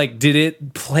 So like did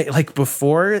it play like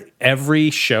before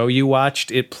every show you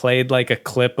watched, it played like a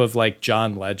clip of like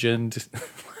John Legend?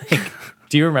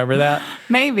 Do you remember that?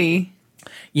 Maybe.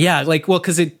 Yeah,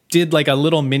 because it did like a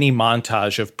little mini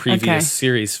montage of previous Okay.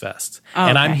 Series Fest. Oh,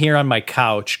 and I'm okay. here on my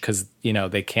couch because,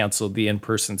 they canceled the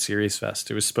in-person Series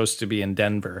Fest. It was supposed to be in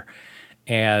Denver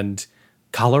and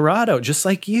Colorado, just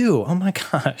like you. Oh my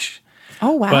gosh.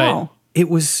 Oh wow. But it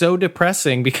was so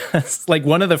depressing because like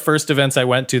one of the first events I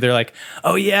went to, they're like,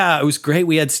 oh yeah, it was great.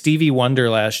 We had Stevie Wonder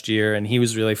last year and he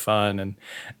was really fun.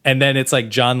 And then it's like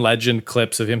John Legend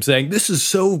clips of him saying, this is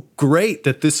so great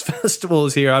that this festival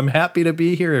is here. I'm happy to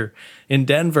be here in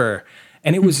Denver.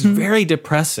 And it was very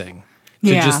depressing to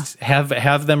Yeah. just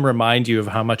have them remind you of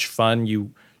how much fun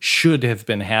you should have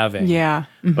been having. Yeah.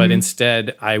 But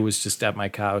instead I was just at my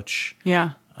couch.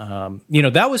 Yeah.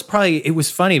 That was it was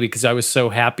funny because I was so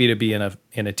happy to be in a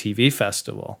TV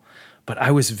festival, but I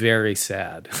was very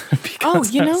sad. Oh,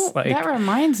 because I was that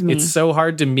reminds me. It's so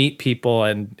hard to meet people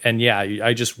and yeah,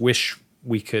 I just wish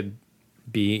we could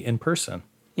be in person.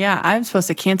 Yeah, I'm supposed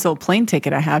to cancel a plane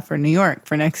ticket I had for New York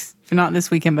for not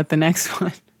this weekend, but the next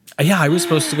one. Yeah, I was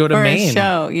supposed to go to Or a Maine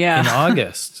show, yeah. in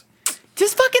August.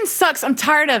 Just fucking sucks. I'm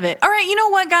tired of it. All right, you know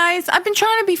what, guys? I've been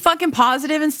trying to be fucking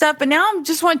positive and stuff, but now I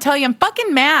just want to tell you I'm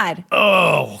fucking mad.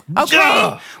 Oh, Okay?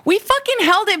 yeah. We fucking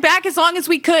held it back as long as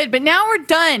we could, but now we're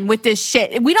done with this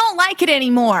shit. We don't like it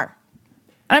anymore.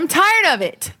 I'm tired of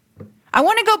it. I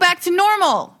want to go back to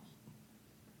normal.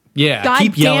 Yeah, God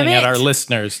keep yelling damn at it. our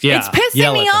listeners. Yeah, It's pissing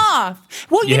yell me at them. off.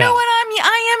 Well, you Yeah. know what?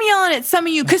 I am yelling at some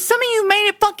of you because some of you made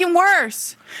it fucking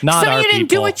worse. Not some of our you didn't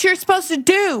do people. what you're supposed to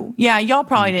do. Yeah, y'all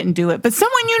probably didn't do it, but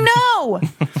someone you know,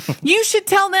 you should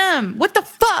tell them. What the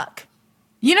fuck?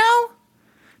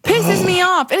 Pisses me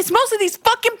off. And it's most of these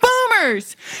fucking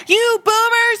boomers. You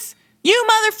boomers. You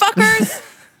motherfuckers.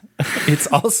 It's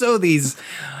also these,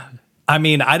 I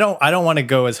mean, I don't want to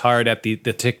go as hard at the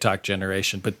TikTok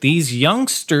generation, but these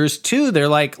youngsters too, they're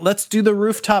like, let's do the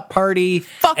rooftop party.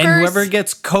 Fuckers. And whoever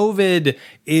gets COVID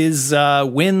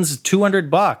wins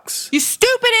 $200. You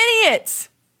stupid idiots.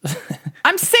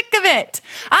 I'm sick of it.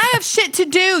 I have shit to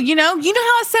do, you know? You know how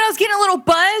I said I was getting a little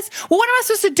buzz? Well, what am I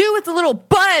supposed to do with a little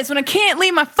buzz when I can't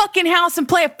leave my fucking house and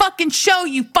play a fucking show,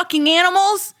 you fucking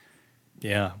animals?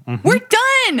 Yeah. We're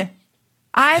done.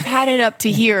 I've had it up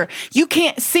to here. You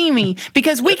can't see me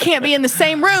because we can't be in the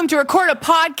same room to record a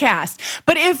podcast.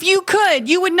 But if you could,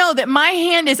 you would know that my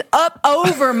hand is up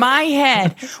over my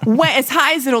head, as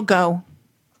high as it'll go.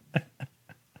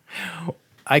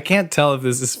 I can't tell if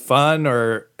this is fun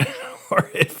or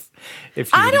if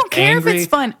I don't care if it's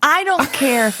fun. I don't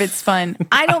care if it's fun.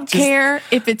 I don't care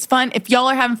if it's fun, if y'all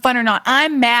are having fun or not.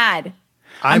 I'm mad.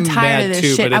 I'm tired of this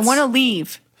too, shit. I want to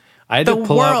leave. I had to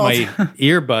pull out my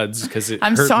earbuds because it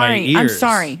hurt my ears.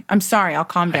 I'm sorry. I'll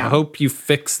calm down. I hope you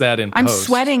fix that in post. I'm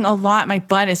sweating a lot. My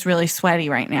butt is really sweaty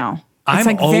right now. It's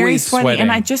I'm very always sweaty. sweating.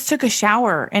 And I just took a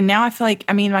shower and now I feel like,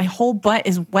 my whole butt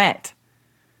is wet.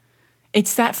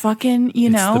 It's that fucking, it's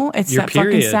your that period.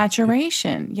 fucking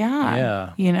saturation.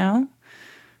 Yeah.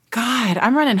 God,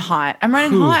 I'm running hot.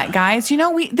 Hot, guys.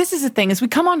 This is the thing is we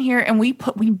come on here and we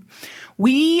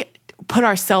put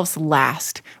ourselves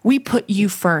last. We put you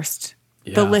first,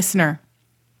 the listener.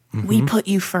 Mm-hmm. We put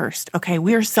you first. Okay.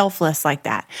 We are selfless like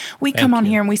that. We come on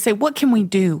here and we say, what can we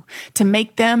do to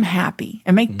make them happy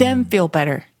and make them feel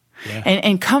better? Yeah.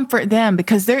 And comfort them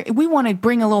because we want to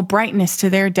bring a little brightness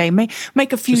to their day.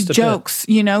 Make a few jokes,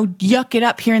 yuck it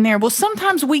up here and there. Well,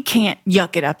 sometimes we can't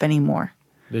yuck it up anymore.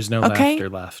 There's no laughter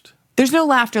left. There's no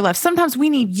laughter left. Sometimes we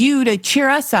need you to cheer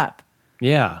us up.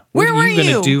 Yeah. Where what are you were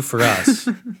you going to do for us?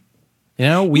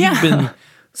 We've been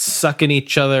sucking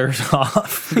each other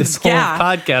off this whole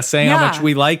podcast saying how much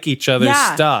we like each other's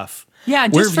stuff. Yeah,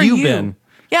 just where have for you been?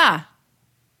 Yeah.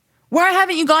 Why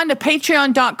haven't you gone to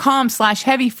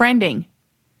patreon.com/heavyfriending?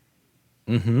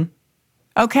 Mm-hmm.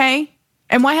 Okay.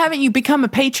 And why haven't you become a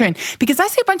patron? Because I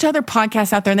see a bunch of other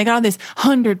podcasts out there and they got all this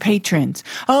 100 patrons.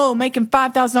 Oh, making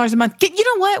 $5,000 a month. You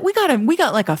know what? We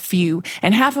got like a few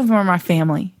and half of them are my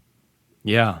family.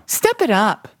 Yeah. Step it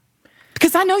up.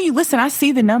 Because I know you listen. I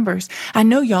see the numbers. I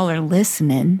know y'all are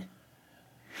listening.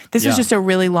 This was just a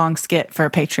really long skit for a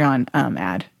Patreon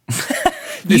ad.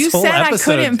 You said I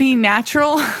couldn't be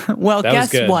natural? Well,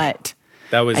 guess what?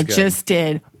 That was good. I just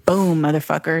did. Boom,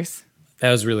 motherfuckers.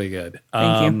 That was really good.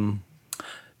 Thank you.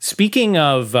 Speaking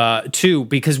of, too,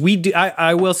 because we do,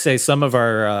 I will say some of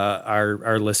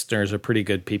our listeners are pretty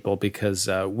good people because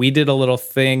we did a little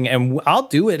thing and I'll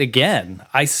do it again.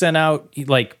 I sent out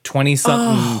like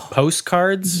 20-something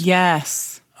postcards.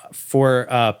 Yes.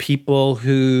 For people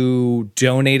who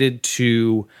donated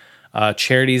to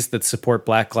charities that support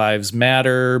Black Lives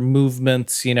Matter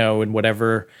movements, in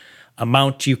whatever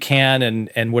amount you can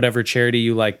and whatever charity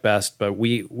you like best. But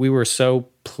we were so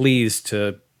pleased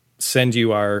to send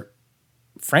you our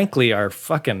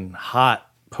fucking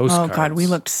hot postcards. Oh God, we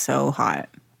looked so hot.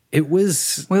 It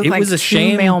was like was a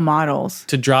shame male models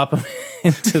to drop them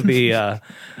into the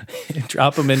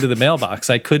mailbox.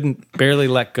 I couldn't barely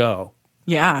let go.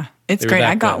 Yeah, it's great.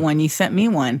 I got one. You sent me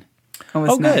one. It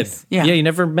was nice. Good. Yeah, you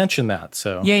never mentioned that.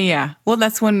 So yeah. Well,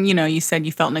 that's when you said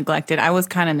you felt neglected. I was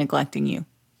kind of neglecting you.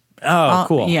 Oh,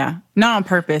 cool. Yeah, not on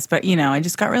purpose, but I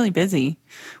just got really busy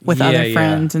with other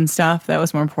friends and stuff. That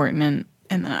was more important,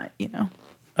 and that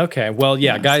Okay, well,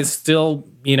 guys, still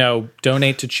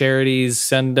donate to charities.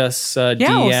 Send us a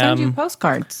DM. We'll send you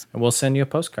postcards. And we'll send you a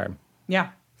postcard. Yeah.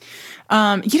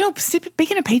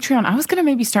 Speaking of Patreon, I was going to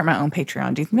maybe start my own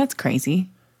Patreon. Do you think that's crazy?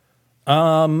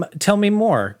 Tell me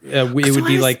more. It would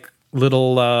be like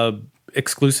little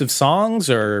exclusive songs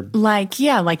or like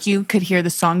you could hear the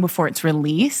song before it's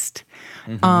released.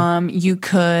 Mm-hmm. You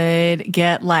could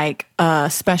get like a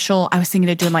special, I was thinking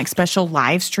of doing like special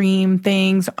live stream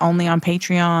things only on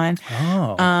Patreon.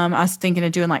 I was thinking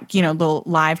of doing like, little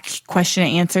live question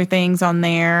and answer things on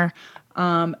there.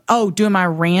 Doing my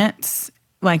rants,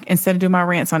 like instead of doing my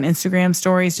rants on Instagram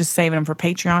stories, just saving them for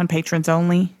Patreon, patrons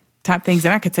only type things.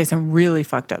 And I could say some really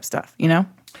fucked up stuff, Yeah,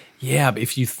 but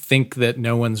if you think that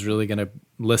no one's really going to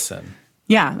listen.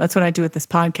 Yeah, that's what I do with this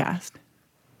podcast.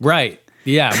 Right.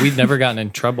 Yeah, we've never gotten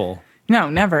in trouble. No,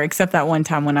 never, except that one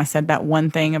time when I said that one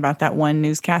thing about that one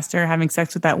newscaster having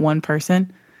sex with that one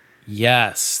person.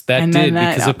 Yes,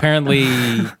 because apparently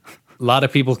a lot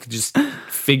of people could just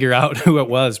figure out who it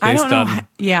was based on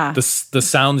the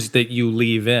sounds that you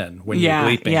leave in when you're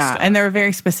bleeping stuff. And there are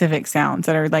very specific sounds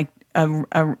that are like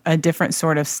a different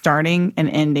sort of starting and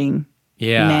ending.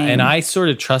 Yeah, name. and I sort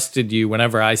of trusted you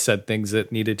whenever I said things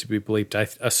that needed to be bleeped. I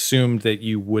assumed that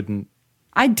you wouldn't.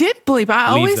 I did bleep. I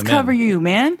always them cover in. you,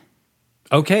 man.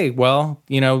 Okay, well,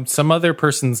 some other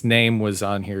person's name was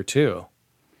on here too.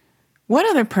 What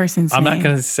other person's I'm name? not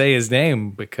going to say his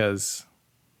name because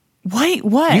Wait,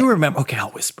 what? you remember. Okay,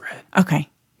 I'll whisper it. Okay.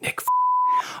 Nick.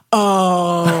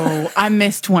 Oh, I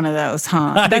missed one of those,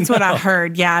 huh? That's what I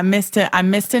heard. Yeah, I missed it. I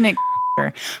missed an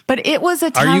but it was a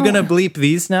time. Are you going to bleep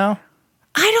these now?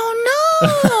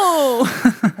 I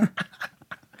don't know.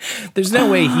 There's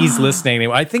no way he's listening.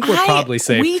 I think we're probably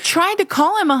safe. We tried to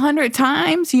call him 100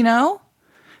 times, but I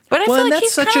Well, feel and like that's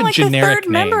he's such kind of a like the generic third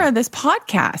member name. of this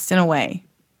podcast in a way.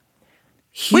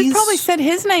 We've probably said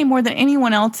his name more than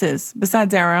anyone else's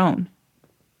besides our own.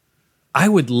 I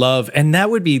would love, and that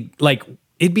would be like,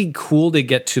 it'd be cool to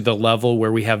get to the level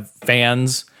where we have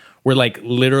fans where like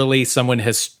literally someone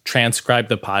has transcribed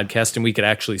the podcast and we could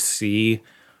actually see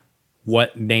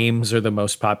what names are the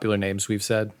most popular names we've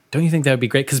said. Don't you think that would be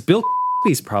great? Because Bill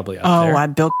is probably up there.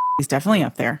 Bill is definitely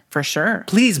up there for sure.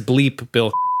 Please bleep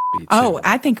Bill. Too. Oh,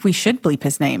 I think we should bleep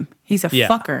his name. He's a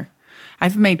fucker. I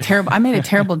made a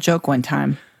terrible joke one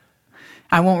time.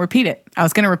 I won't repeat it. I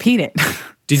was going to repeat it.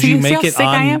 Did you make it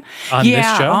on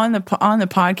this show? on the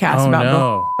podcast about no.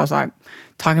 Bill. I was like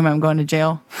talking about him going to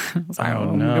jail. I was like,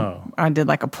 no. I did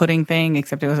like a pudding thing,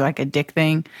 except it was like a dick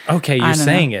thing. Okay, you're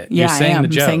saying it. Yeah, you're saying I am. the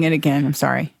joke. I'm saying it again. I'm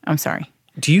sorry.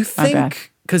 Do you bad.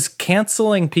 think, because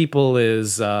canceling people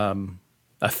is a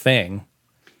thing,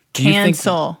 do you think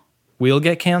Cancel. we'll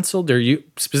get canceled, or you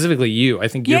specifically you? I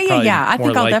think you're probably I think more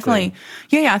I'll likely. definitely.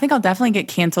 I think I'll definitely get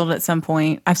canceled at some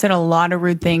point. I've said a lot of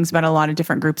rude things about a lot of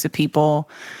different groups of people.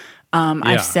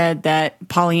 I've said that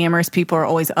polyamorous people are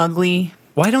always ugly.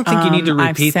 Well, I don't think you need to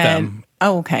repeat them.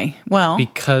 Oh, okay. Well,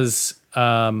 because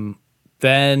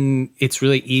then it's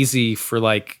really easy for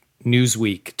like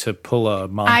Newsweek to pull a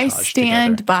montage I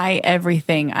stand together. by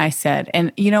everything I said.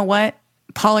 And you know what?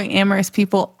 Polyamorous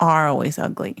people are always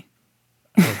ugly.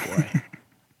 Oh boy.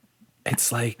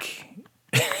 It's like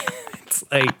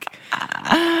I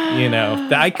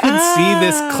could see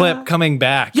this clip coming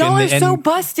back. Y'all are so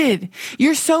busted.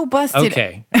 You're so busted.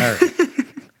 Okay. All right.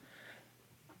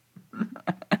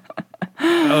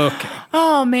 Okay.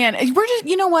 Oh man, we're just,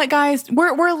 you know what, guys?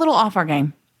 We're a little off our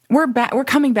game. We're back. We're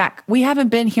coming back. We haven't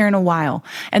been here in a while.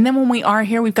 And then when we are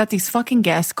here, we've got these fucking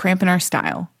guests cramping our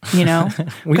style, We've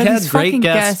got had these great fucking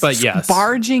guests, but yes.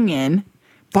 barging in,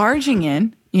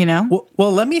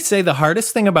 Well, let me say the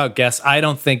hardest thing about guests, I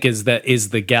don't think is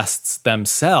the guests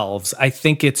themselves. I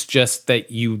think it's just that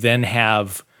you then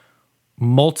have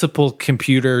multiple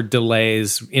computer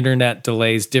delays, internet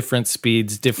delays, different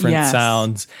speeds, different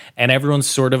sounds, and everyone's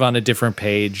sort of on a different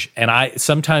page. And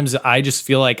sometimes I just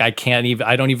feel like I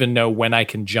don't even know when I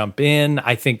can jump in.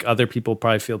 I think other people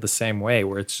probably feel the same way,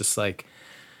 where it's just like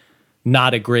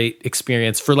not a great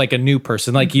experience for like a new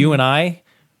person, like you and I.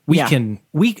 I could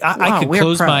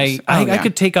close pros. I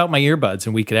could take out my earbuds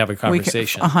and we could have a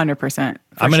conversation. 100%.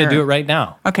 I'm going to do it right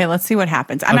now. Okay, let's see what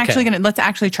happens. Let's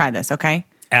actually try this, okay?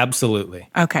 Absolutely.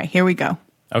 Okay, here we go.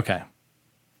 Okay.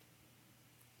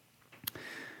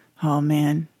 Oh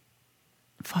man.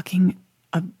 Fucking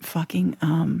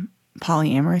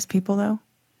polyamorous people though.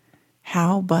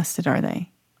 How busted are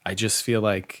they? I just feel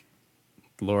like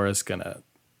Laura's going to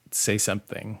say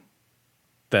something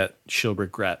that she'll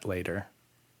regret later.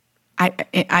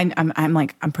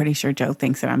 I'm pretty sure Joe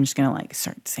thinks that I'm just gonna like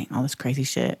start saying all this crazy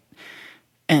shit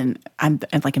and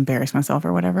like embarrass myself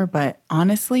or whatever. But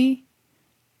honestly,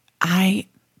 I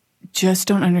just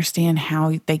don't understand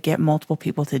how they get multiple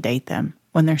people to date them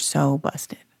when they're so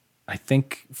busted. I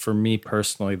think for me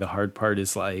personally, the hard part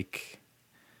is like,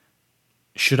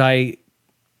 should I,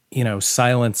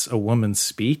 silence a woman's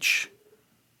speech?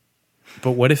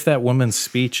 But what if that woman's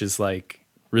speech is like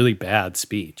really bad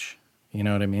speech? You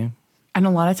know what I mean? And a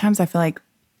lot of times I feel like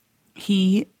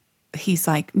he's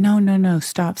like, no,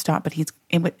 stop. But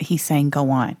he's saying, go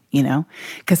on,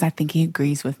 because I think he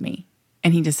agrees with me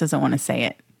and he just doesn't want to say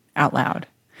it out loud.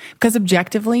 Because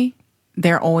objectively,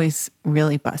 they're always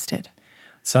really busted.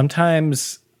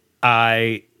 Sometimes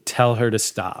I tell her to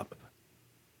stop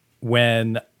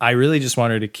when I really just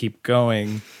want her to keep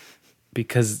going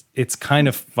because it's kind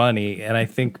of funny. And I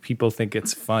think people think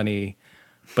it's funny.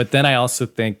 But then I also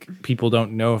think people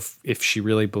don't know if she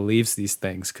really believes these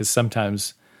things, because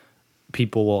sometimes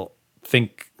people will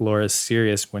think Laura's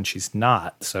serious when she's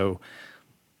not. So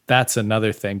that's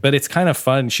another thing. But it's kind of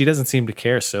fun. She doesn't seem to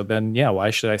care. So then, why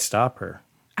should I stop her?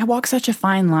 I walk such a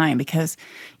fine line because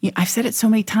I've said it so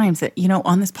many times that,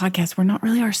 on this podcast, we're not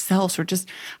really ourselves. We're just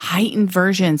heightened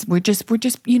versions. We're just,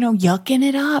 yucking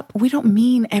it up. We don't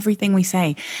mean everything we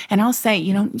say. And I'll say,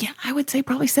 I would say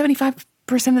probably 75%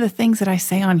 of the things that I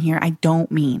say on here, I don't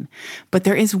mean. But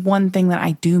there is one thing that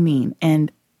I do mean.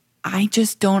 And I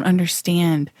just don't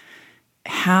understand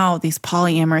how these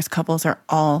polyamorous couples are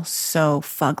all so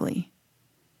fugly.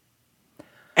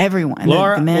 Everyone.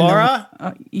 Laura, the men, Laura?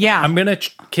 Yeah.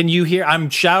 Can you hear? I'm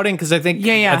shouting because I think,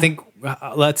 Yeah. I think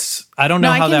I don't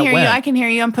know how that went. I can hear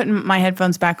you. I'm putting my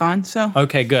headphones back on. So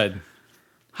Okay, good.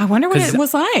 I wonder what it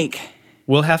was like.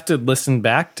 We'll have to listen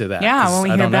back to that. Yeah, when we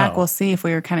I hear don't back, know. we'll see if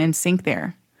we were kind of in sync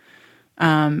there.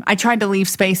 I tried to leave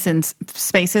spaces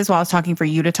while I was talking for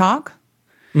you to talk.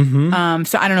 Mm-hmm.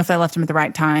 So I don't know if I left them at the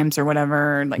right times or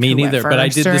whatever. Like Me who went neither, but I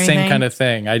first did or the same anything. kind of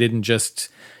thing. I didn't just,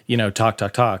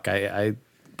 talk. I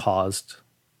paused.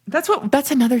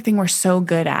 That's another thing we're so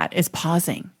good at is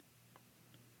pausing.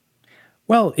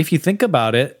 Well, if you think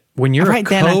about it, when you're Right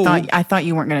then, I thought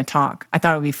you weren't going to talk. I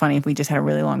thought it would be funny if we just had a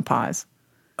really long pause.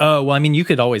 Oh, well, I mean, you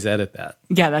could always edit that.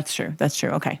 Yeah, that's true. That's true.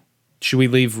 Okay. Should we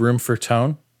leave room for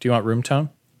tone? Do you want room tone?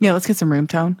 Yeah, let's get some room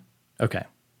tone. Okay.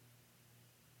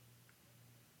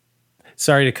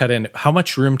 Sorry to cut in. How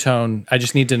much room tone? I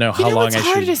just need to know how long it's I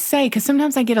hard should. to say because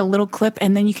sometimes I get a little clip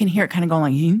and then you can hear it kind of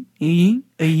going like,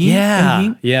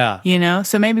 Yeah.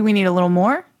 So maybe we need a little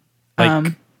more.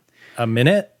 Like a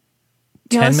minute?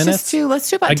 Yeah, 10 let's minutes? let's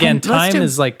do about Again, 10. Let's time do-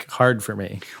 is like hard for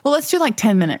me. Well, let's do like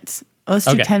 10 minutes. Let's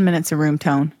do Okay. 10 minutes of room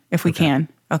tone if we can.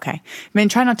 Okay. I mean,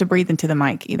 try not to breathe into the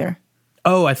mic either.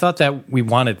 Oh, I thought that we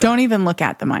wanted that. Don't even look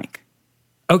at the mic.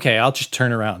 Okay, I'll just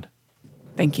turn around.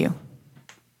 Thank you.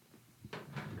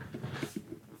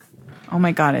 Oh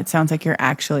my God, it sounds like you're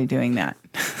actually doing that.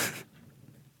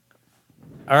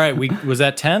 All right, was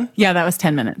that 10? Yeah, that was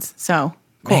 10 minutes. So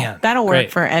cool. Man, that'll work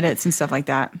great. for edits and stuff like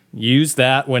that. Use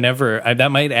that whenever.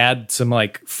 That might add some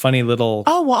like funny little.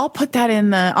 Oh, well, I'll put that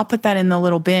in the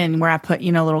little bin where I put,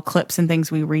 little clips and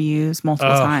things we reuse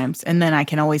multiple times. And then I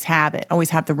can always have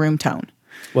the room tone.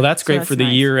 Well, that's great that's for the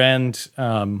nice. year-end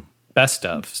best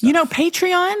of stuff.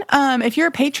 Patreon, if you're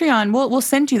a Patreon, we'll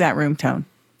send you that room tone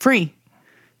free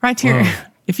right here.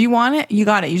 If you want it, you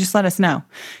got it. You just let us know.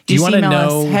 Do you want to email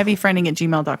know? us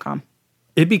heavyfriending@gmail.com.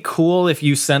 It'd be cool if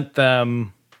you sent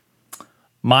them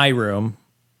my room.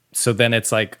 So then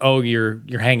it's like, oh, you're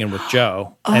hanging with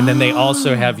Joe. And then they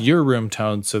also have your room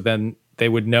tone. So then they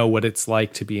would know what it's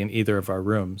like to be in either of our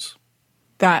rooms.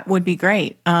 That would be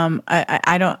great.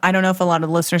 I don't know if a lot of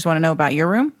the listeners want to know about your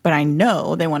room, but I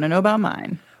know they want to know about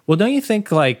mine. Well, don't you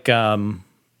think like,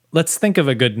 let's think of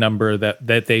a good number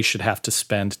that they should have to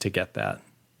spend to get that.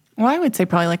 Well, I would say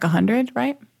probably like 100,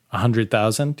 right?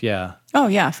 100,000? Yeah. Oh,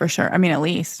 yeah, for sure. I mean, at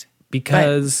least.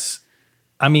 Because,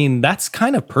 I mean, that's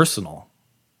kind of personal.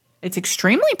 It's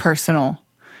extremely personal.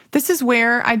 This is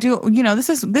where I do,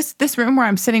 this room where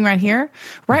I'm sitting right here,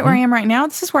 right where I am right now,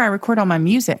 this is where I record all my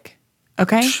music.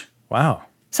 Okay? Wow.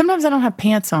 Sometimes I don't have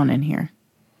pants on in here.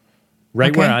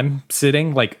 Right Okay. where I'm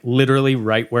sitting, like literally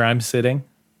right where I'm sitting.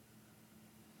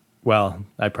 Well,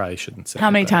 I probably shouldn't say.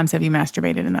 How many but- times have you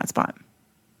masturbated in that spot?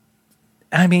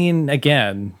 I mean,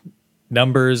 again,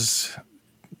 numbers,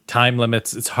 time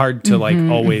limits. It's hard to like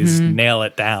always nail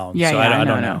it down. Yeah, so yeah, I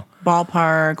don't know.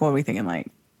 Ballpark, what are we thinking, like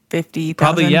 50,000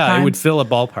 Probably, yeah, times? it would fill a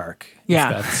ballpark.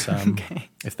 Yeah. If that's,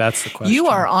 if that's the question. You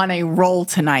are on a roll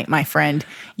tonight, my friend.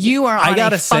 You are on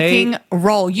gotta a say- fucking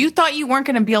roll. You thought you weren't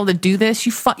going to be able to do this.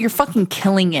 You're fucking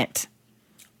killing it.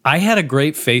 I had a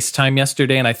great FaceTime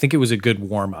yesterday, and I think it was a good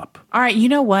warm up All right, you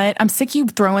know what? I'm sick of you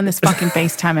throwing this fucking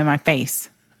FaceTime in my face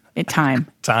at time.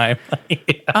 time.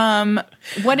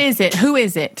 What is it? Who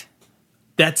is it?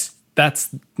 That's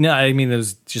no. I mean, it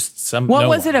was just some. What no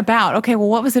was one. it about? Okay, well,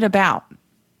 what was it about?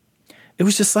 It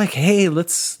was just like, hey,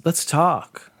 let's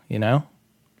talk. You know,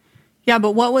 Yeah,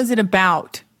 but what was it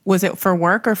about? Was it for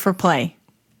work or for play?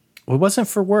 well, it wasn't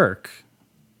for work.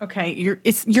 Okay,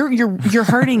 you're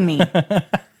hurting me.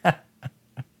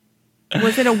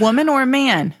 Was it a woman or a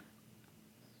man?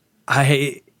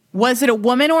 Was it a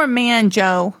woman or a man,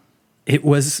 Joe? It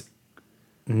was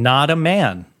not a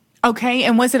man. Okay,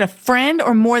 and was it a friend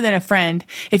or more than a friend?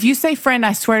 If you say friend,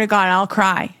 I swear to God, I'll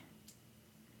cry.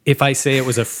 If I say it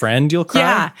was a friend, you'll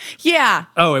cry. Yeah.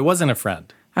 Oh, it wasn't a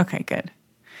friend. Okay, good.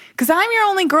 Because I'm your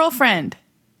only girlfriend.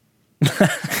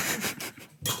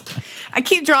 I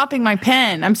keep dropping my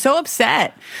pen. I'm so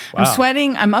upset. I'm Wow.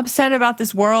 sweating. I'm upset about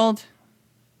this world.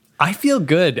 I feel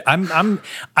good.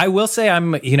 I will say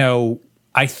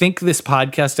I think this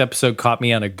podcast episode caught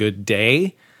me on a good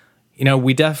day. You know,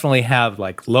 we definitely have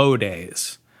like low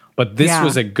days, but this Yeah.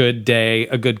 was a good day,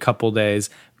 a good couple days.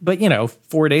 but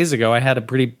 4 days ago I had a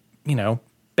pretty,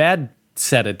 bad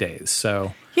set of days.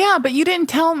 So Yeah, but you didn't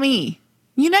tell me.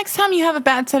 Next time you have a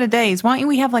bad set of days, why don't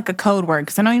we have like a code word?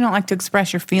 Because I know you don't like to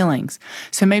express your feelings.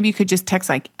 So maybe you could just text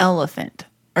like elephant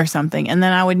or something, and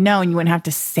then I would know and you wouldn't have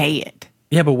to say it.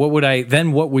 yeah, but what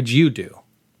would you do?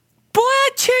 Boy,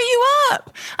 I'd cheer you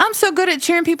up. I'm so good at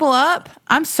cheering people up.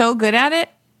 I'm so good at it.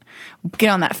 Get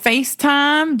on that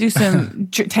FaceTime, do some,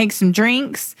 take some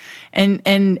drinks,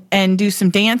 and do some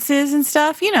dances and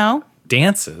stuff.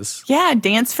 Dances? Yeah,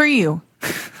 dance for you.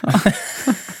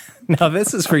 No,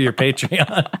 this is for your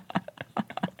Patreon.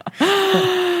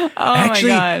 Actually,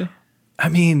 my God. I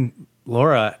mean,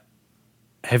 Laura,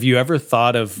 have you ever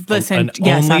thought of Listen, an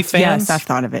yes, OnlyFans? yes, I've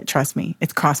thought of it. Trust me,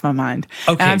 it's crossed my mind.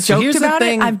 Okay, and I've so joked here's the about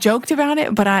thing. it. I've joked about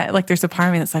it, but there's a part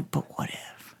of me that's like, but what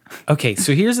if? Okay,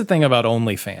 so here's the thing about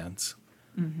OnlyFans.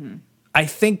 Mm-hmm. I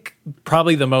think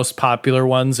probably the most popular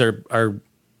ones are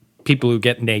people who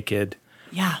get naked.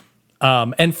 Yeah.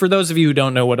 And for those of you who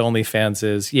don't know what OnlyFans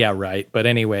is, yeah, right. But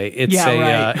anyway, it's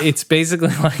right. it's basically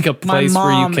like a My place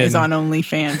where you mom can is on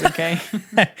OnlyFans.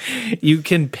 Okay. you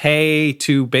can pay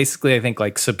to basically, I think,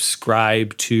 like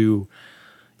subscribe to.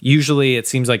 Usually, it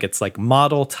seems like it's like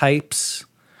model types,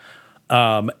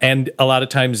 and a lot of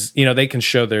times, they can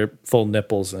show their full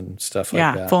nipples and stuff like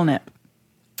that. Yeah, full nip.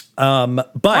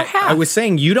 But I was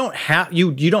saying you don't have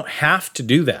you don't have to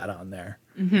do that on there.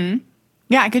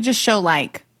 Yeah, I could just show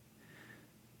like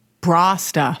bra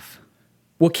stuff.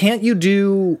 Well, can't you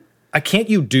do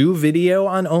video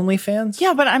on OnlyFans?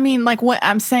 Yeah, but I mean, like what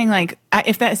I'm saying, like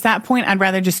if that's that point, I'd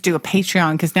rather just do a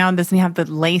Patreon because now it doesn't have the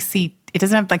lacy. It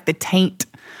doesn't have like the taint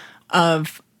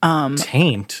of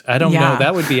taint. I don't Yeah. know.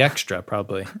 That would be extra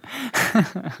probably.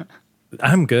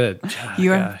 I'm good. Oh,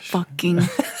 You're gosh. fucking.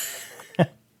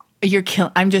 You're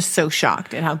killing. I'm just so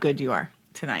shocked at how good you are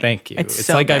tonight. Thank you. It's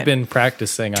so like I've good. been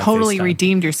practicing. On Totally FaceTime.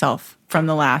 redeemed yourself from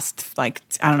the last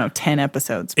 10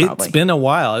 episodes probably. It's been a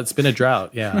while. It's been a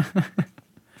drought. Yeah.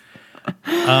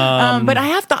 But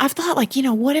I've thought like,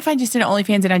 what if I just did an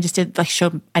OnlyFans and I just did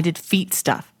I did feet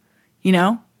stuff,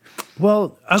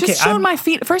 Well, okay. Just showed my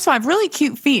feet. First of all, I have really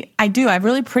cute feet. I do. I have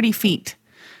really pretty feet.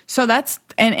 So that's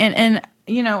and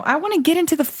I want to get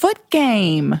into the foot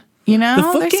game. The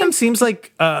foot There's game some seems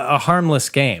like a harmless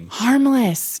game.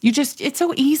 harmless. It's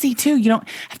so easy too. You don't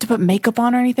have to put makeup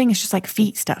on or anything. It's just like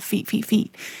feet stuff,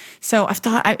 feet. So I've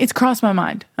thought it's crossed my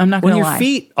mind. I'm not When going to your lie.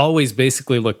 feet always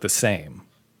basically look the same.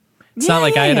 It's not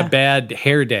like I had a bad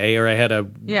hair day or I had a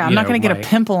Yeah, I'm not going to get a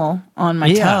pimple on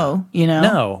my toe.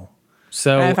 No.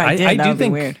 So If I did, that do would be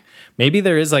think weird. maybe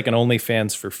there is like an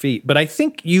OnlyFans for feet, but I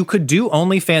think you could do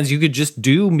OnlyFans. You could just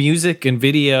do music and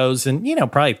videos and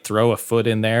probably throw a foot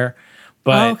in there.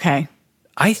 But Okay.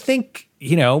 I think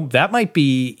that might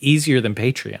be easier than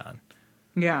Patreon.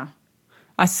 Yeah.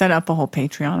 I set up a whole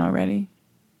Patreon already.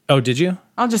 Oh, did you?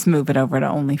 I'll just move it over to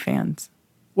OnlyFans.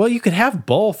 Well, you could have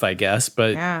both, I guess,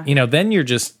 but Yeah. then you're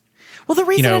just Well, the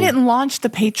reason know- I didn't launch the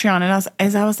Patreon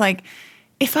I was like,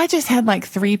 if I just had like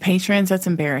 3 patrons, that's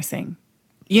embarrassing.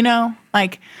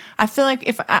 Like I feel like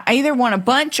if I either want a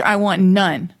bunch or I want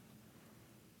none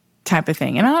type of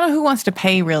thing. And I don't know who wants to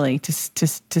pay really to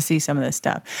see some of this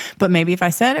stuff. But maybe if I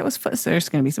said it was foot, so there's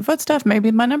going to be some foot stuff, maybe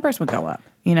my numbers would go up,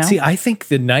 See, I think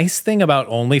the nice thing about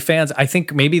OnlyFans, I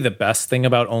think maybe the best thing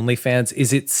about OnlyFans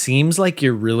is it seems like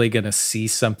you're really going to see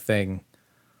something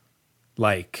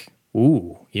like,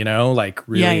 ooh, like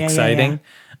really exciting.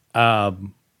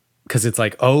 Because it's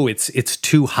like, oh, it's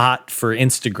too hot for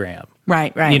Instagram.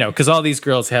 Right. Because all these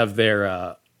girls have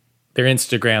their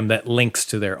Instagram that links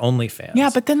to their OnlyFans.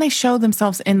 Yeah, but then they show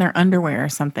themselves in their underwear or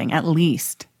something, at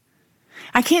least.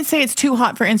 I can't say it's too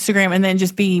hot for Instagram and then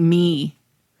just be me,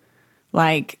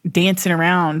 like dancing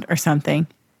around or something,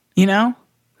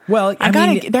 Well, I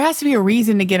mean, there has to be a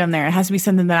reason to get them there. It has to be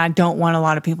something that I don't want a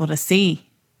lot of people to see.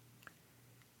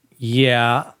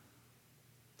 yeah.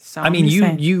 So I mean, I'm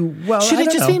just saying. well, Should I it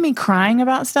don't just know. be me crying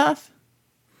about stuff?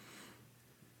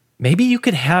 Maybe you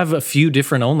could have a few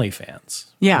different OnlyFans.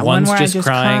 Yeah, one one's where I just just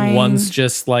crying, crying. one's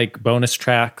just like bonus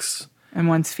tracks, And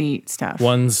one's feet stuff.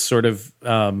 one's sort of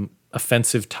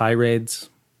offensive tirades.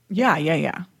 Yeah.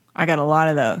 I got a lot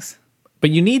of those.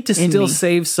 But you need to still me.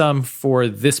 save some for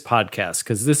this podcast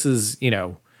because this is,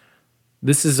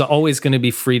 this is always going to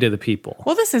be free to the people.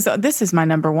 Well, this is my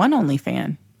number one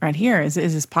OnlyFan right here is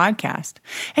this podcast.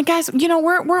 And guys, we've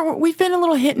been a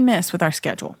little hit and miss with our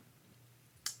schedule.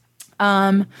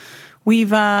 We've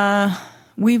been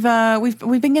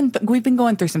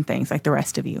going through some things like the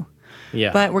rest of you.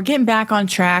 Yeah. But we're getting back on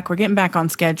track. We're getting back on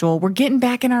schedule. We're getting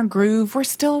back in our groove. We're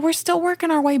still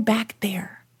working our way back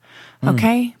there.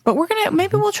 Okay. But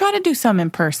maybe we'll try to do some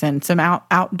in person, some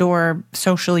outdoor,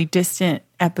 socially distant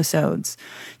episodes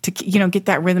to, get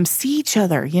that rhythm, see each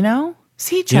other, see each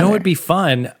other. You know what would be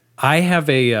fun? I have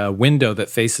a window that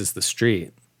faces the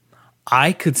street.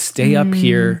 I could stay up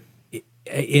here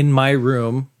in my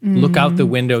room, look out the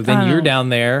window. Then you're down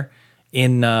there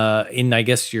in I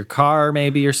guess your car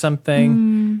maybe or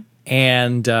something,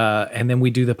 and then we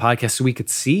do the podcast so we could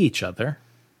see each other.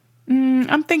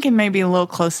 I'm thinking maybe a little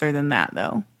closer than that,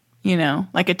 though.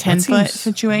 Like a 10-foot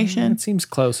situation. It seems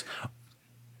close.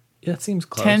 Yeah, it seems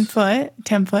close. 10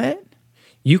 foot.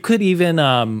 You could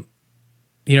even,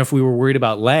 if we were worried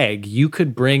about lag, you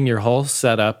could bring your whole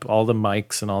setup, all the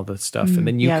mics and all the stuff, and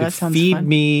then you could feed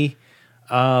me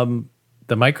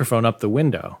the microphone up the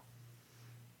window.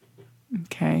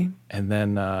 Okay. And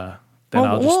then I'll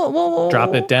just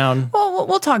drop it down. Well,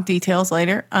 we'll talk details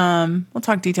later. I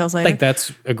think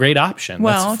that's a great option.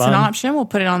 Well, that's it's fun. an option. We'll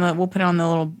put it on the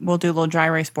little. We'll do a little dry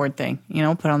erase board thing. Put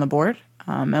it on the board.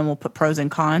 And we'll put pros and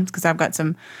cons because I've got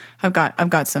some I've got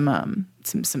some cons.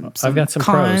 pros.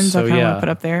 So I want to put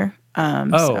up there.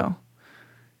 Okay.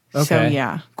 So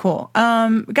yeah, cool.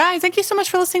 Guys, thank you so much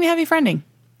for listening to Heavy Friending.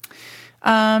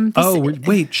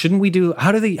 Wait, shouldn't we do?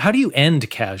 How do you end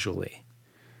casually?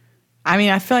 I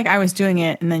mean, I feel like I was doing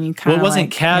it, and then you kind of. Well, it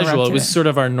wasn't casual. It was sort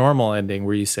of our normal ending,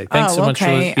 where you say, "Thanks so much for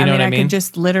listening." You know what I mean? I could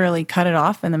just literally cut it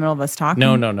off in the middle of us talking.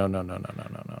 No.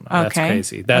 That's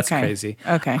crazy. That's crazy.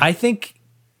 Okay. I think,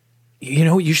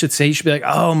 what you should say? You should be like,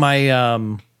 "Oh my, I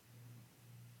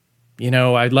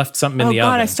left something in the oven."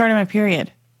 Oh God, I started my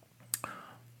period.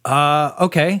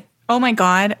 Okay. Oh my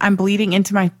God, I'm bleeding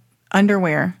into my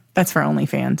underwear. That's for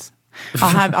OnlyFans.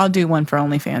 I'll do one for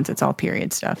OnlyFans. It's all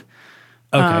period stuff.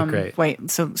 Okay, great. Wait,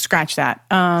 so scratch that.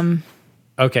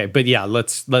 Okay, but yeah,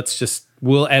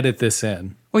 we'll edit this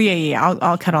in. Well, yeah.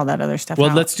 I'll cut all that other stuff out.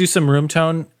 Well, let's do some room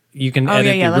tone. You can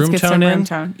edit the let's room get tone some in. room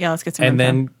tone. Yeah, let's get some room tone.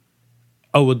 And then,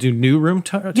 we'll do new room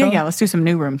tone? Yeah, let's do some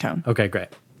new room tone. Okay, great.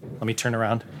 Let me turn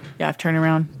around. Yeah, I've turned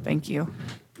around. Thank you.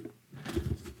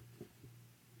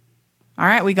 All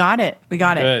right, we got it.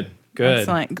 Good.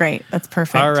 Excellent. Great. That's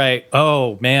perfect. All right.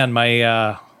 Oh, man,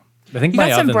 I think my oven's on. You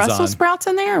got some Brussels sprouts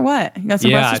in there or what? You got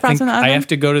some Brussels sprouts in the oven? I have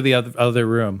to go to the other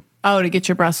room. Oh, to get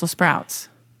your Brussels sprouts.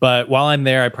 But while I'm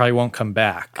there, I probably won't come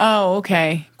back. Oh,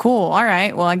 okay. Cool. All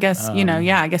right. Well, I guess,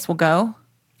 I guess we'll go.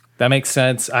 That makes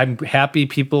sense. I'm happy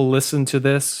people listen to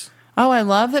this. Oh, I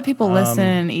love that people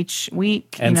listen each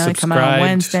week. And they come out on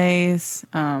Wednesdays.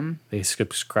 They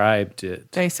subscribed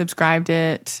it.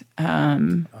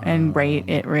 And rate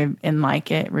it and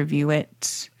like it, review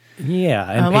it. Yeah,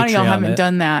 and a lot of y'all haven't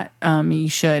done that. You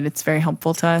should. It's very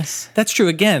helpful to us. That's true.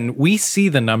 Again, we see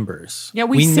the numbers. Yeah,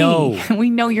 we see. Know. We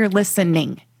know you're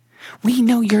listening. We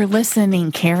know you're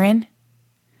listening, Karen.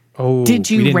 Oh, did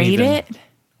you rate it?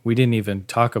 We didn't even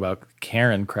talk about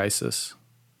Karen crisis.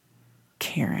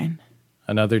 Karen.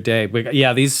 Another day. But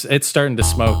yeah, it's starting to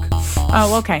smoke.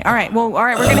 Oh, okay. All right. Well, all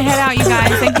right. We're going to head out, you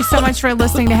guys. Thank you so much for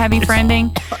listening to Heavy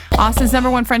Friending, Austin's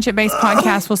 #1 friendship-based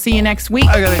podcast. We'll see you next week.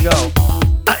 I gotta go.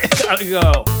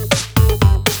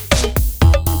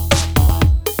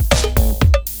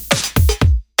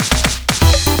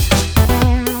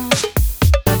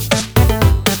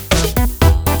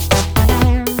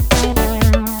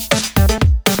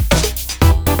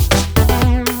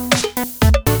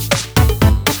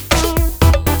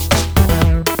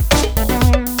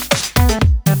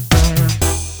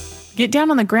 Get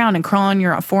down on the ground and crawl on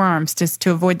your forearms just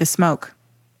to avoid the smoke.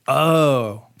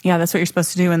 Oh. Yeah, that's what you're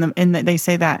supposed to do. They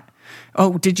say that.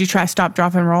 Oh, did you try stop,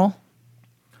 drop, and roll?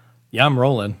 Yeah, I'm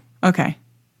rolling. Okay.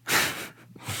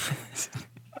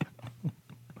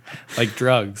 Like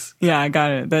drugs. Yeah, I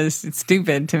got it. It's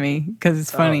stupid to me because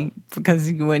it's funny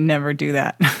because you would never do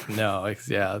that. No,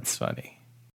 yeah, it's funny.